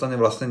potom to dostane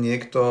vlastne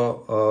niekto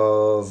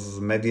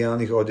z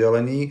mediálnych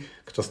oddelení,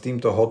 kto s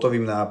týmto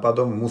hotovým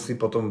nápadom musí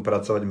potom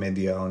pracovať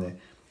mediálne.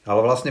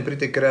 Ale vlastne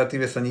pri tej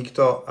kreatíve sa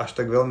nikto až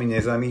tak veľmi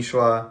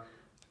nezamýšľa,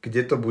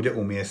 kde to bude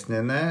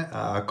umiestnené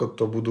a ako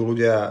to budú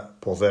ľudia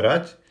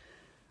pozerať.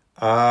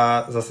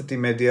 A zase tí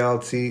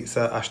mediálci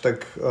sa až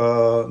tak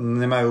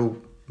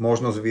nemajú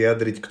možnosť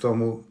vyjadriť k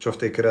tomu, čo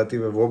v tej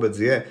kreatíve vôbec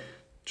je.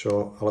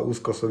 čo ale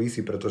úzko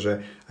súvisí, pretože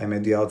aj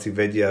mediálci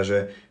vedia,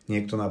 že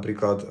niekto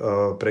napríklad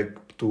pre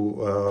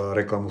tú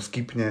reklamu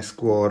skipne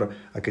skôr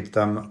a keď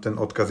tam ten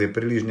odkaz je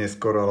príliš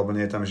neskoro alebo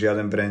nie je tam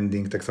žiaden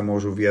branding, tak sa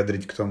môžu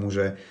vyjadriť k tomu,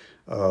 že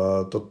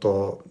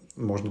toto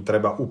možno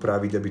treba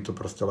upraviť, aby to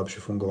proste lepšie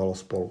fungovalo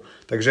spolu.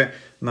 Takže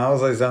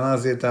naozaj za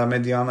nás je tá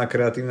mediálna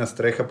kreatívna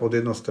strecha pod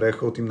jednou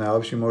strechou tým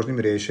najlepším možným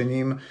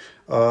riešením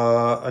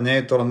a nie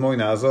je to len môj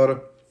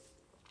názor.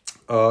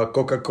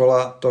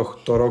 Coca-Cola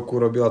tohto roku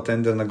robila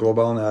tender na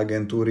globálne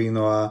agentúry,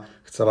 no a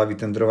chcela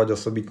vytendrovať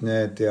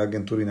osobitne tie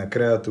agentúry na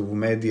kreatívu,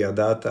 média,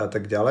 dáta a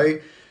tak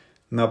ďalej.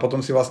 No a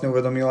potom si vlastne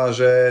uvedomila,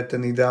 že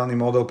ten ideálny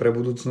model pre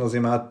budúcnosť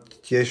je mať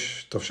tiež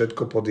to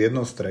všetko pod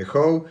jednou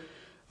strechou.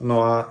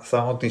 No a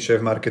samotný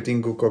šéf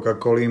marketingu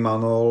Coca-Coly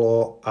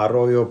Manolo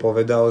Arroyo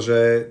povedal, že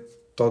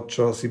to,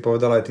 čo si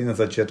povedal aj ty na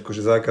začiatku,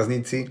 že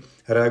zákazníci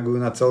reagujú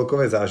na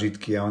celkové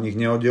zážitky a oni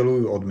ich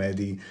neoddelujú od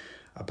médií.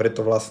 A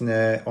preto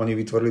vlastne oni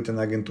vytvorili ten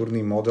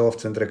agentúrny model, v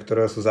centre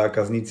ktorého sú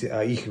zákazníci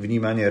a ich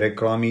vnímanie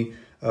reklamy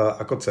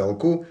ako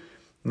celku.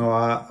 No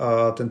a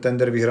ten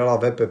tender vyhrala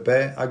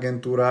VPP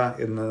agentúra,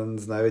 jeden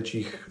z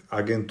najväčších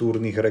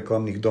agentúrnych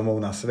reklamných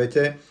domov na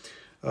svete,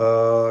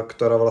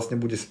 ktorá vlastne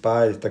bude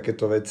spájať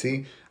takéto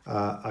veci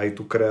a aj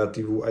tú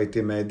kreatívu, aj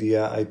tie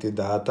médiá, aj tie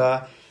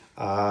dáta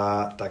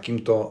a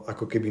takýmto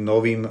ako keby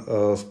novým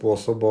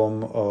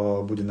spôsobom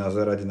bude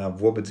nazerať na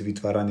vôbec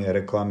vytváranie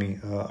reklamy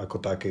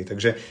ako takej.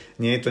 Takže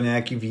nie je to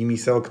nejaký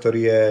výmysel,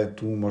 ktorý je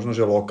tu možno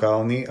že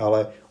lokálny,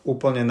 ale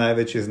úplne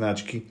najväčšie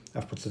značky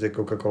a v podstate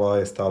Coca-Cola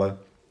je stále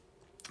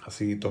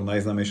asi tou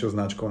najznámejšou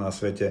značkou na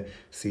svete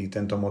si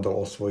tento model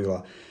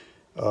osvojila.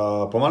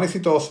 Pomaly si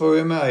to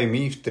osvojujeme aj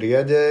my v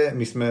triade.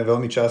 My sme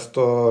veľmi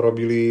často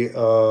robili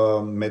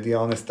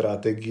mediálne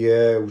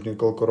stratégie už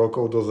niekoľko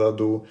rokov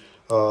dozadu.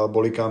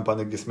 Boli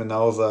kampane, kde sme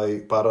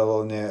naozaj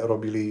paralelne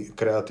robili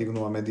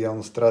kreatívnu a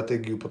mediálnu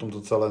stratégiu, potom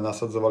to celé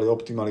nasadzovali,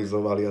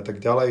 optimalizovali a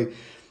tak ďalej.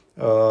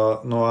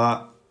 No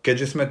a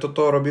keďže sme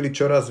toto robili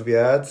čoraz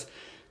viac,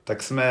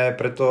 tak sme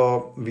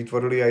preto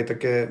vytvorili aj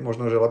také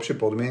možno že lepšie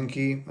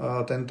podmienky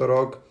tento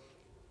rok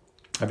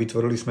a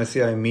vytvorili sme si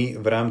aj my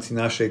v rámci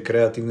našej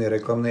kreatívnej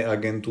reklamnej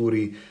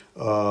agentúry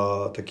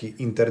taký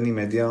interný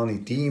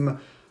mediálny tím,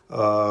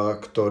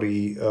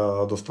 ktorý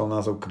dostal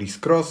názov Criss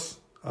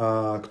Cross,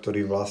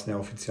 ktorý vlastne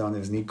oficiálne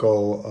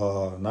vznikol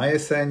na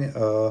jeseň.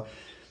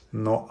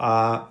 No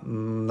a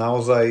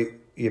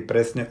naozaj je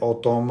presne o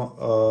tom,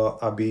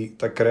 aby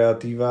tá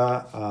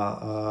kreatíva a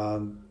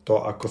to,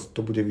 ako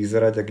to bude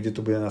vyzerať a kde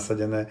to bude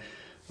nasadené,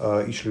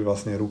 išli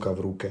vlastne ruka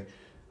v ruke.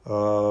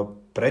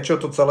 Prečo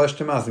to celé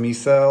ešte má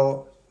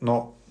zmysel?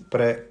 No,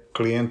 pre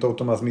klientov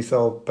to má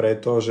zmysel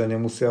preto, že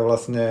nemusia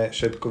vlastne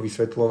všetko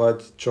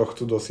vysvetľovať, čo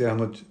chcú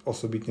dosiahnuť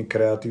osobitne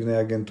kreatívnej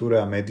agentúre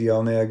a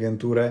mediálnej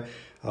agentúre,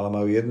 ale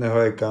majú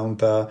jedného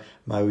accounta,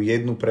 majú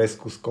jednu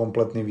presku s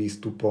kompletným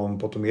výstupom,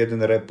 potom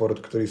jeden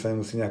report, ktorý sa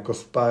nemusí nejako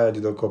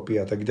spájať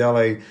dokopy a tak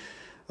ďalej.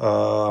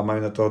 Majú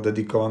na toho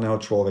dedikovaného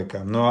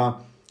človeka. No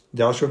a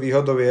ďalšou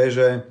výhodou je,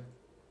 že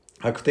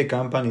ak v tej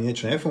kampani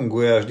niečo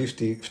nefunguje a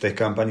vždy v tej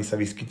kampani sa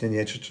vyskytne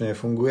niečo, čo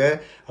nefunguje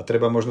a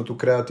treba možno tú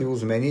kreatívu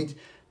zmeniť,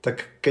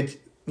 tak keď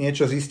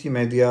niečo zistí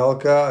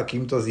mediálka a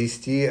kým to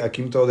zistí a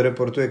kým to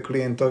odreportuje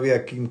klientovi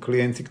a kým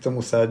klient si k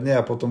tomu sadne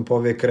a potom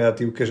povie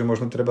kreatívke, že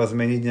možno treba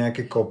zmeniť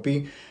nejaké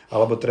copy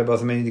alebo treba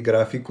zmeniť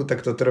grafiku,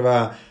 tak to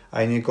trvá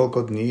aj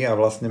niekoľko dní a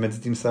vlastne medzi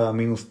tým sa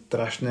minú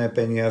strašné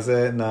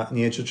peniaze na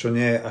niečo, čo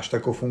nie je až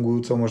takou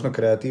fungujúcou možno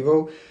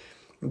kreatívou.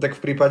 Tak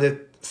v prípade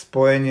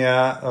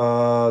spojenia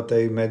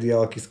tej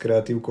mediálky s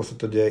kreatívkou sa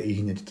to deje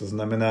i hneď. To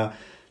znamená,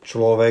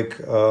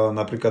 človek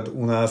napríklad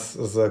u nás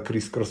z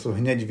Criss Crossu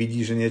hneď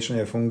vidí, že niečo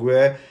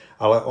nefunguje,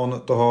 ale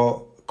on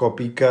toho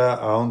kopíka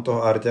a on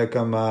toho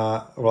arťáka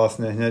má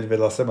vlastne hneď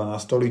vedľa seba na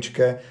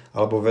stoličke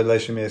alebo v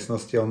vedľajšej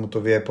miestnosti, on mu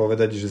to vie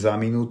povedať, že za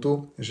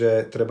minútu,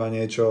 že treba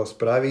niečo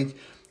spraviť,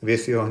 vie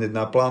si ho hneď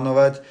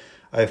naplánovať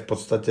a je v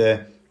podstate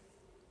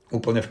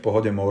úplne v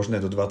pohode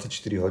možné do 24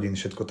 hodín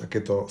všetko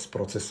takéto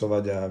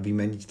sprocesovať a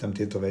vymeniť tam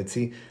tieto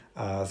veci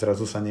a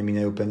zrazu sa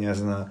nemíňajú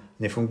peniaze na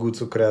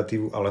nefungujúcu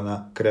kreatívu, ale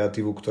na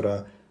kreatívu,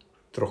 ktorá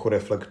trochu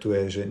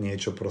reflektuje, že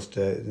niečo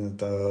proste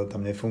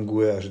tam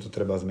nefunguje a že to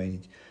treba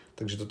zmeniť.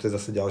 Takže toto je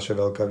zase ďalšia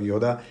veľká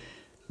výhoda.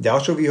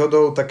 Ďalšou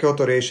výhodou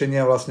takéhoto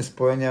riešenia vlastne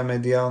spojenia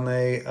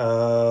mediálnej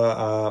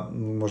a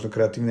možno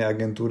kreatívnej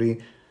agentúry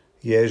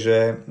je,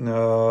 že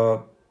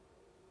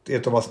je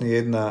to vlastne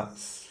jedna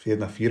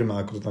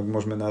firma, ako to tak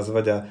môžeme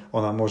nazvať, a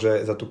ona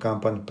môže za tú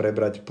kampaň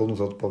prebrať plnú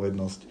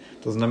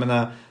zodpovednosť. To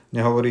znamená,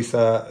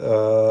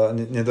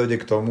 nedojde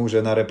k tomu,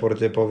 že na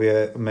reporte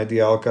povie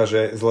mediálka,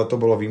 že zle to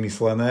bolo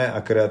vymyslené a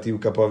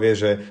kreatívka povie,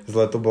 že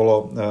zle to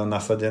bolo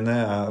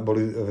nasadené a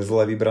boli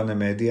zle vybrané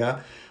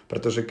médiá,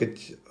 pretože keď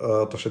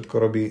to všetko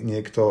robí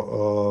niekto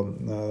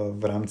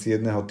v rámci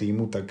jedného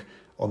tímu, tak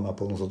on má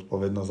plnú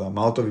zodpovednosť a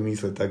mal to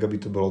vymyslieť tak, aby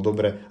to bolo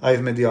dobre aj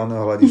z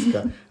mediálneho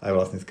hľadiska, aj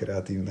vlastne z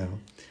kreatívneho.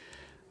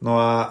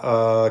 No a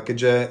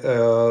keďže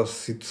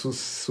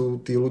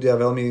sú tí ľudia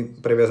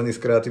veľmi previazaní s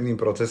kreatívnym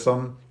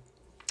procesom,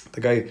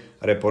 tak aj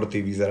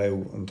reporty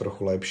vyzerajú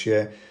trochu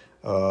lepšie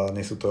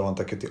Nie sú to len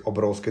také tie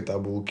obrovské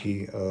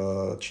tabulky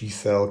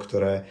čísel,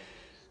 ktoré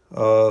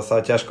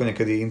sa ťažko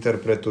niekedy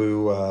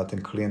interpretujú a ten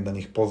klient na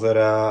nich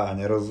pozerá a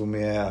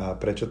nerozumie a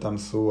prečo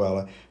tam sú,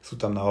 ale sú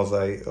tam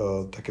naozaj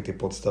také tie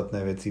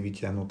podstatné veci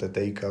vyťahnuté,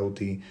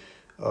 take-outy,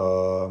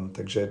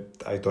 takže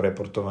aj to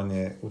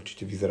reportovanie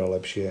určite vyzerá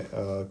lepšie,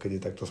 keď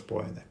je takto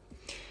spojené.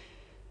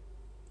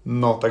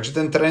 No, takže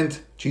ten trend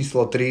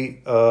číslo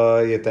 3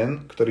 je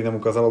ten, ktorý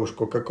nám ukázala už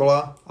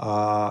Coca-Cola a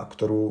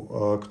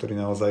ktorý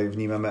naozaj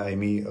vnímame aj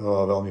my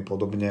veľmi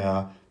podobne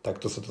a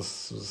takto sa to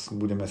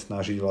budeme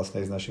snažiť vlastne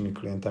aj s našimi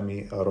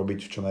klientami robiť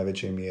v čo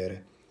najväčšej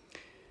miere.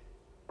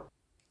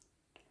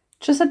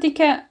 Čo sa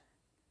týka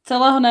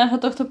celého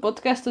nášho tohto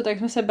podcastu, tak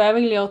sme sa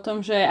bavili o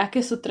tom, že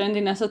aké sú trendy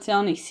na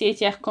sociálnych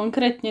sieťach,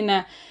 konkrétne na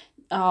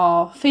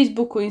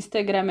Facebooku,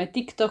 Instagrame,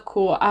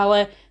 TikToku,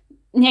 ale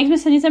nejak sme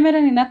sa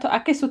nezamerali na to,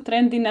 aké sú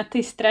trendy na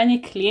tej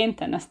strane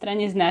klienta, na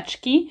strane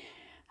značky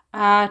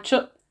a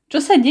čo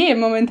sa deje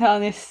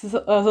momentálne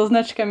so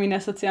značkami na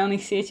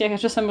sociálnych sieťach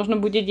a čo sa možno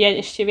bude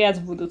diať ešte viac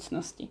v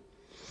budúcnosti?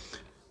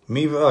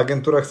 My v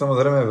agentúrach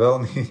samozrejme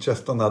veľmi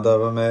často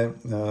nadávame,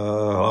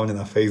 hlavne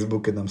na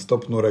Facebook, keď nám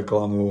stopnú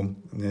reklamu,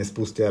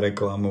 nespustia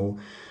reklamu,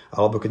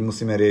 alebo keď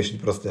musíme riešiť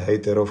proste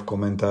hejterov v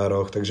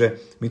komentároch. Takže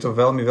my to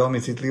veľmi, veľmi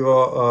citlivo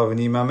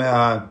vnímame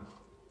a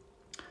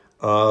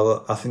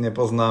asi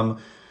nepoznám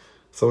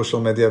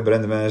social media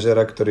brand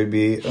manažera, ktorý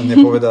by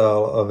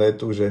nepovedal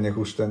vetu, že nech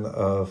už ten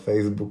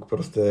Facebook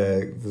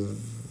proste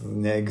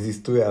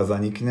neexistuje a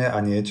zanikne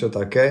a niečo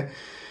také.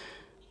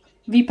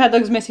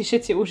 Výpadok sme si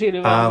všetci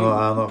užili.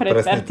 Áno,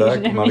 presne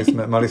tak.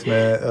 Mali sme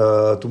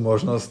tú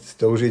možnosť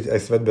to užiť aj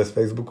svet bez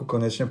Facebooku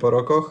konečne po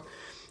rokoch.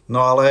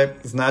 No ale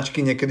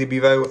značky niekedy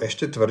bývajú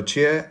ešte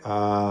tvrdšie a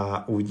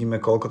uvidíme,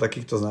 koľko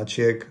takýchto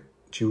značiek,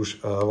 či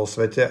už vo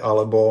svete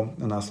alebo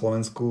na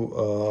Slovensku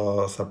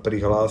sa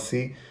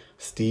prihlási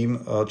s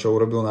tým, čo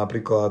urobil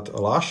napríklad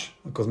Lush,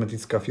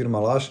 kozmetická firma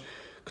Lush,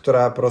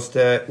 ktorá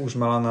proste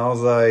už mala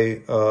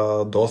naozaj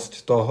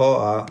dosť toho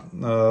a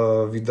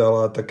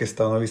vydala také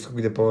stanovisko,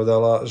 kde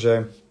povedala,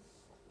 že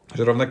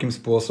rovnakým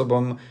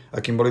spôsobom,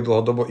 akým boli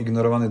dlhodobo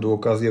ignorované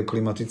dôkazy o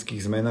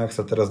klimatických zmenách,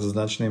 sa teraz do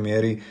značnej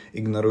miery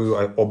ignorujú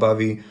aj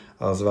obavy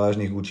z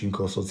vážnych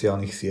účinkov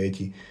sociálnych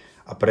sietí.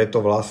 A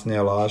preto vlastne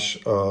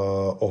Lush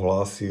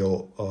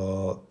ohlásil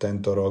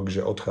tento rok,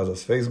 že odchádza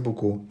z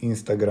Facebooku,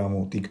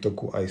 Instagramu,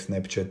 TikToku aj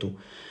Snapchatu.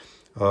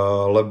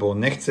 Lebo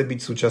nechce byť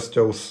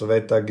súčasťou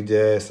sveta,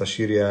 kde sa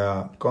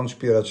šíria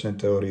konšpiračné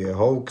teórie,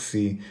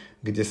 hoaxy,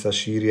 kde sa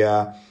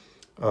šíria,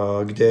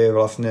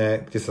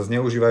 kde sa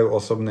zneužívajú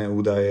osobné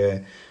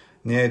údaje.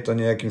 Nie je to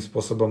nejakým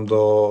spôsobom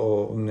do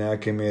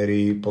nejakej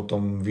miery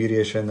potom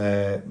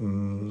vyriešené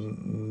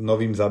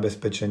novým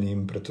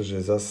zabezpečením,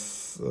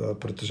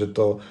 pretože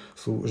to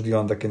sú vždy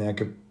len také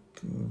nejaké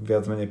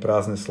viac menej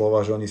prázdne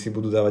slova, že oni si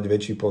budú dávať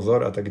väčší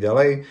pozor a tak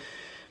ďalej.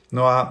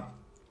 No a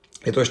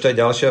je to ešte aj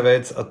ďalšia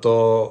vec a to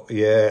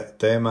je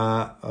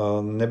téma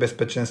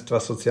nebezpečenstva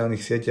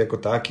sociálnych sietí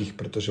ako takých,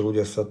 pretože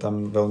ľudia sa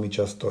tam veľmi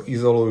často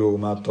izolujú,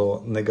 má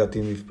to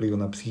negatívny vplyv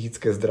na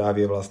psychické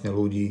zdravie vlastne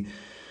ľudí.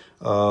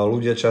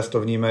 Ľudia často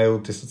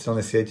vnímajú tie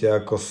sociálne siete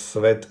ako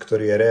svet,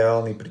 ktorý je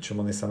reálny, pričom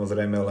on je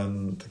samozrejme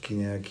len taký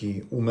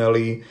nejaký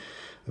umelý.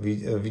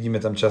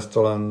 Vidíme tam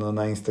často len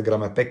na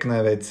Instagrame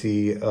pekné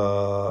veci,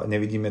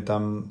 nevidíme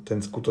tam ten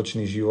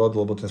skutočný život,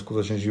 lebo ten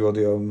skutočný život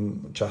je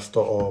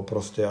často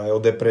proste aj o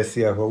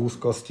depresiách, o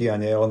úzkosti a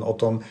nie len o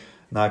tom,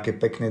 na aké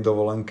peknej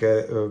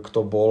dovolenke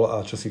kto bol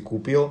a čo si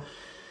kúpil.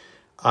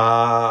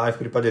 A aj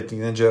v prípade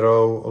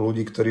tínedžerov,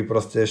 ľudí, ktorí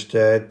proste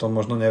ešte to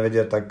možno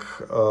nevedia tak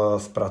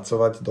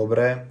spracovať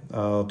dobre,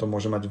 to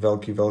môže mať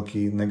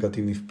veľký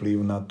negatívny vplyv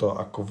na to,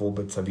 ako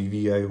vôbec sa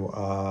vyvíjajú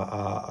a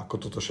ako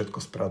toto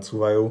všetko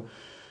spracúvajú.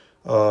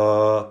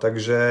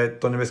 Takže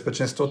to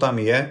nebezpečenstvo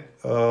tam je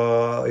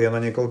na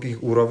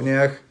niekoľkých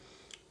úrovniach.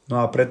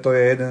 No a preto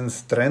je jeden z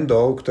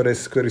trendov,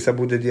 ktorý sa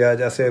bude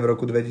diať asi aj v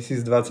roku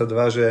 2022,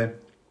 že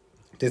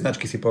tie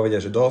značky si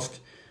povedia, že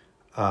dosť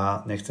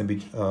a nechcem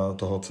byť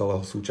toho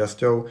celého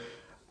súčasťou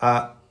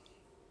a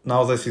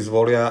naozaj si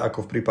zvolia,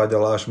 ako v prípade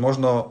Lush,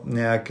 možno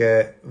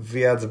nejaké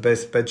viac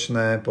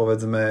bezpečné,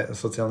 povedzme,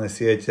 sociálne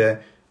siete,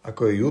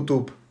 ako je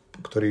YouTube,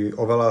 ktorý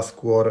oveľa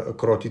skôr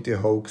krotí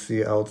tie hoaxy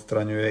a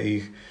odstraňuje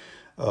ich,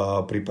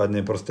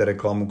 prípadne proste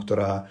reklamu,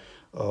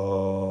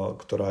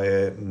 ktorá je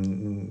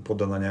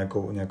podaná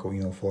nejakou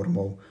inou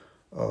formou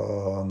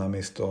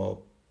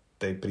namiesto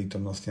tej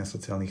prítomnosti na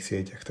sociálnych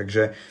sieťach.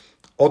 Takže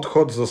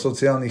odchod zo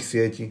sociálnych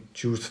sietí,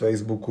 či už z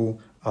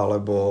Facebooku,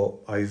 alebo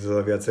aj z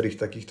viacerých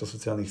takýchto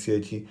sociálnych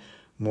sietí,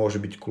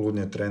 môže byť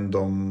kľudne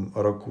trendom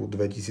roku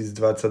 2022,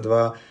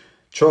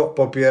 čo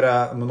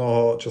popiera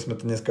mnoho, čo sme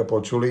tu dneska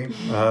počuli,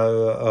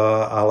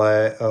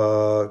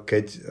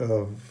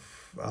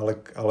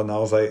 ale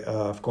naozaj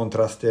v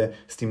kontraste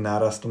s tým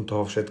nárastom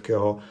toho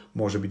všetkého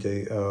môže byť aj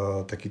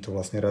takýto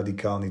vlastne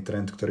radikálny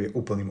trend, ktorý je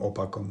úplným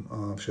opakom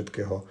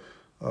všetkého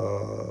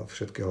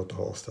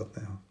toho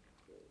ostatného.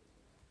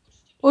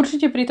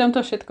 Určite pri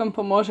tomto všetkom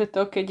pomôže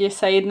to, keď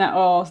sa jedná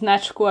o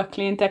značku a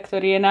klienta,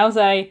 ktorý je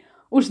naozaj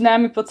už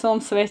známy po celom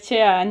svete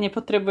a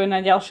nepotrebuje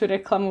na ďalšiu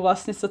reklamu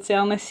vlastne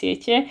sociálne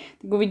siete,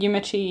 tak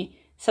uvidíme, či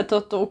sa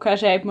toto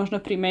ukáže aj možno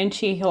pri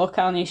menších,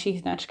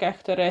 lokálnejších značkách,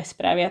 ktoré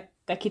spravia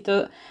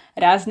takýto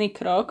rázny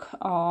krok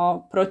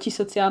proti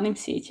sociálnym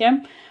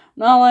sieťam.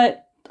 No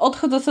ale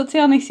odchod do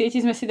sociálnych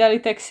sietí sme si dali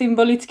tak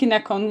symbolicky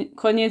na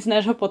koniec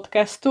nášho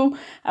podcastu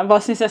a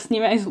vlastne sa s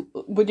ním aj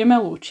budeme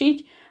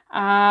lúčiť.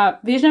 A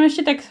vieš nám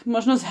ešte tak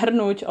možno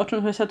zhrnúť, o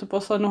čom sme sa tu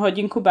poslednú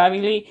hodinku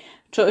bavili,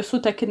 čo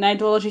sú také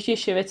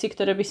najdôležitejšie veci,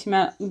 ktoré by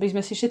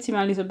sme si všetci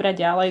mali zobrať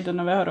ďalej do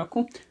nového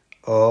roku?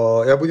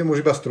 Ja budem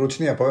už iba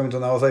stručný a poviem to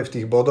naozaj v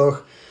tých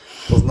bodoch.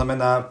 To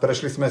znamená,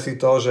 prešli sme si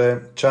to,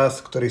 že čas,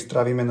 ktorý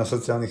strávime na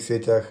sociálnych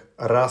sieťach,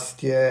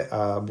 rastie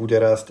a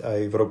bude rásť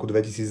aj v roku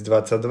 2022.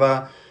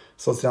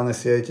 Sociálne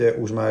siete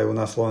už majú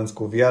na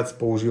Slovensku viac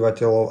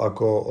používateľov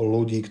ako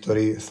ľudí,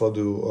 ktorí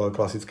sledujú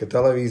klasické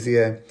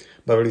televízie.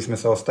 Bavili sme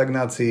sa o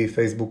stagnácii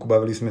Facebooku,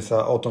 bavili sme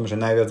sa o tom,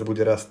 že najviac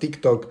bude rásť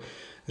TikTok,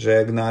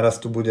 že k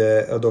nárastu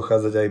bude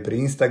dochádzať aj pri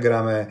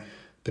Instagrame,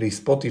 pri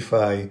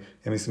Spotify,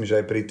 ja myslím, že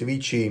aj pri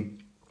Twitchi.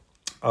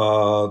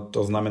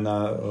 To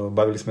znamená,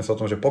 bavili sme sa o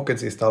tom, že Pocket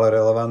je stále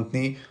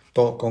relevantný,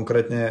 to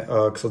konkrétne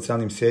k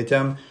sociálnym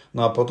sieťam.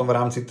 No a potom v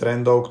rámci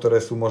trendov, ktoré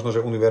sú možno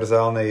že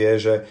univerzálne, je,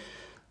 že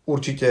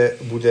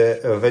určite bude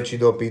väčší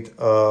dopyt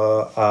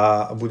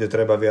a bude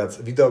treba viac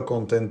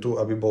videokontentu,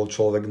 aby bol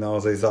človek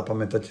naozaj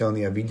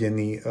zapamätateľný a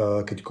videný,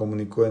 keď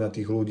komunikuje na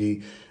tých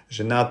ľudí,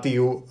 že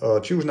natív,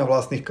 či už na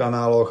vlastných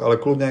kanáloch, ale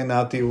kľudne aj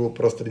natív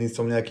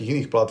prostredníctvom nejakých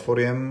iných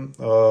platformiem,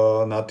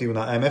 natív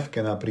na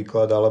MFK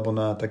napríklad, alebo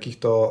na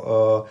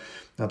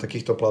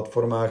takýchto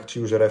platformách,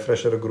 či už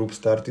Refresher Group,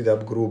 Started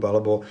Up Group,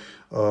 alebo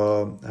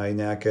aj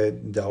nejaké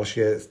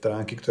ďalšie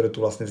stránky, ktoré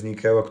tu vlastne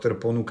vznikajú a ktoré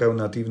ponúkajú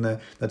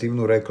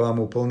natívnu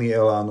reklamu, plný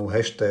elánu,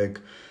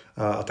 hashtag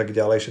a tak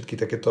ďalej. Všetky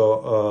takéto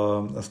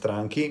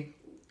stránky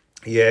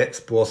je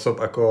spôsob,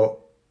 ako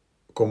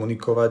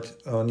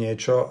komunikovať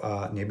niečo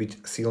a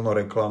nebyť silno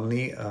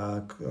reklamný,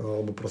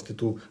 lebo proste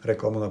tú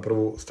reklamu na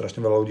prvú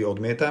strašne veľa ľudí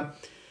odmieta.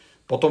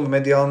 Potom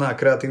mediálna a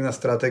kreatívna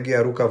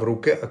stratégia ruka v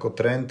ruke ako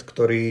trend,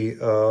 ktorý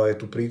je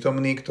tu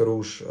prítomný,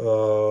 ktorú už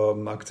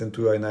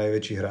akcentujú aj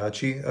najväčší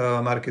hráči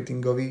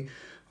marketingoví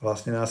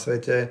vlastne na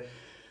svete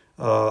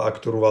a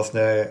ktorú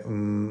vlastne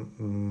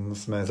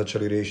sme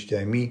začali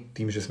riešiť aj my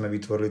tým, že sme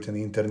vytvorili ten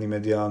interný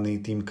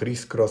mediálny tým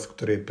Criss-Cross,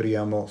 ktorý je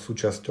priamo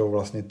súčasťou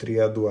vlastne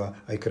triadu a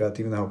aj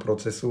kreatívneho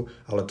procesu,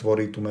 ale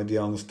tvorí tú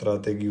mediálnu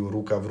stratégiu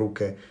ruka v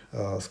ruke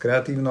s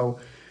kreatívnou.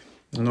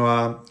 No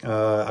a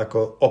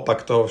ako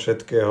opak toho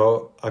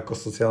všetkého, ako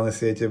sociálne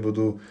siete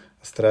budú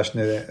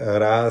strašne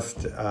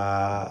rásť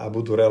a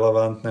budú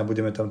relevantné a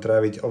budeme tam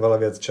tráviť oveľa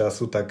viac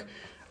času, tak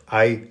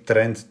aj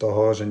trend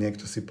toho, že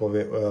niekto si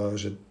povie,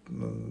 že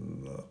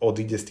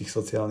odíde z tých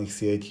sociálnych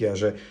sietí a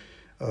že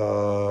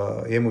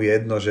je mu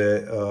jedno,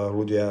 že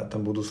ľudia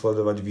tam budú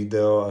sledovať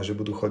video a že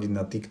budú chodiť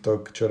na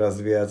TikTok čoraz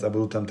viac a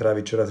budú tam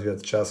tráviť čoraz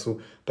viac času,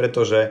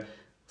 pretože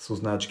sú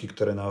značky,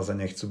 ktoré naozaj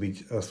nechcú byť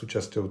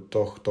súčasťou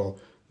tohto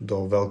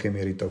do veľkej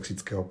miery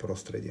toxického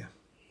prostredia.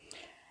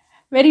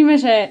 Veríme,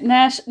 že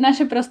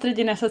naše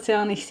prostredie na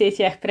sociálnych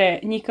sieťach pre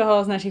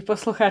nikoho z našich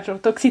poslucháčov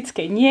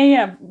toxické nie je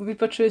a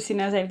vypočujú si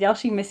nás aj v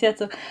ďalších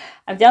mesiacoch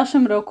a v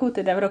ďalšom roku,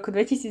 teda v roku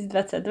 2022.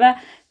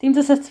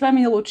 Týmto sa s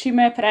vami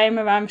lúčime,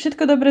 prajeme vám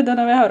všetko dobré do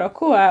nového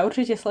roku a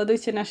určite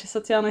sledujte naše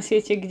sociálne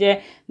siete, kde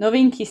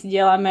novinky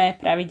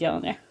sdielame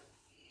pravidelne.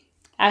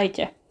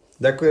 Ahojte.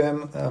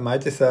 Ďakujem,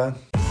 majte sa.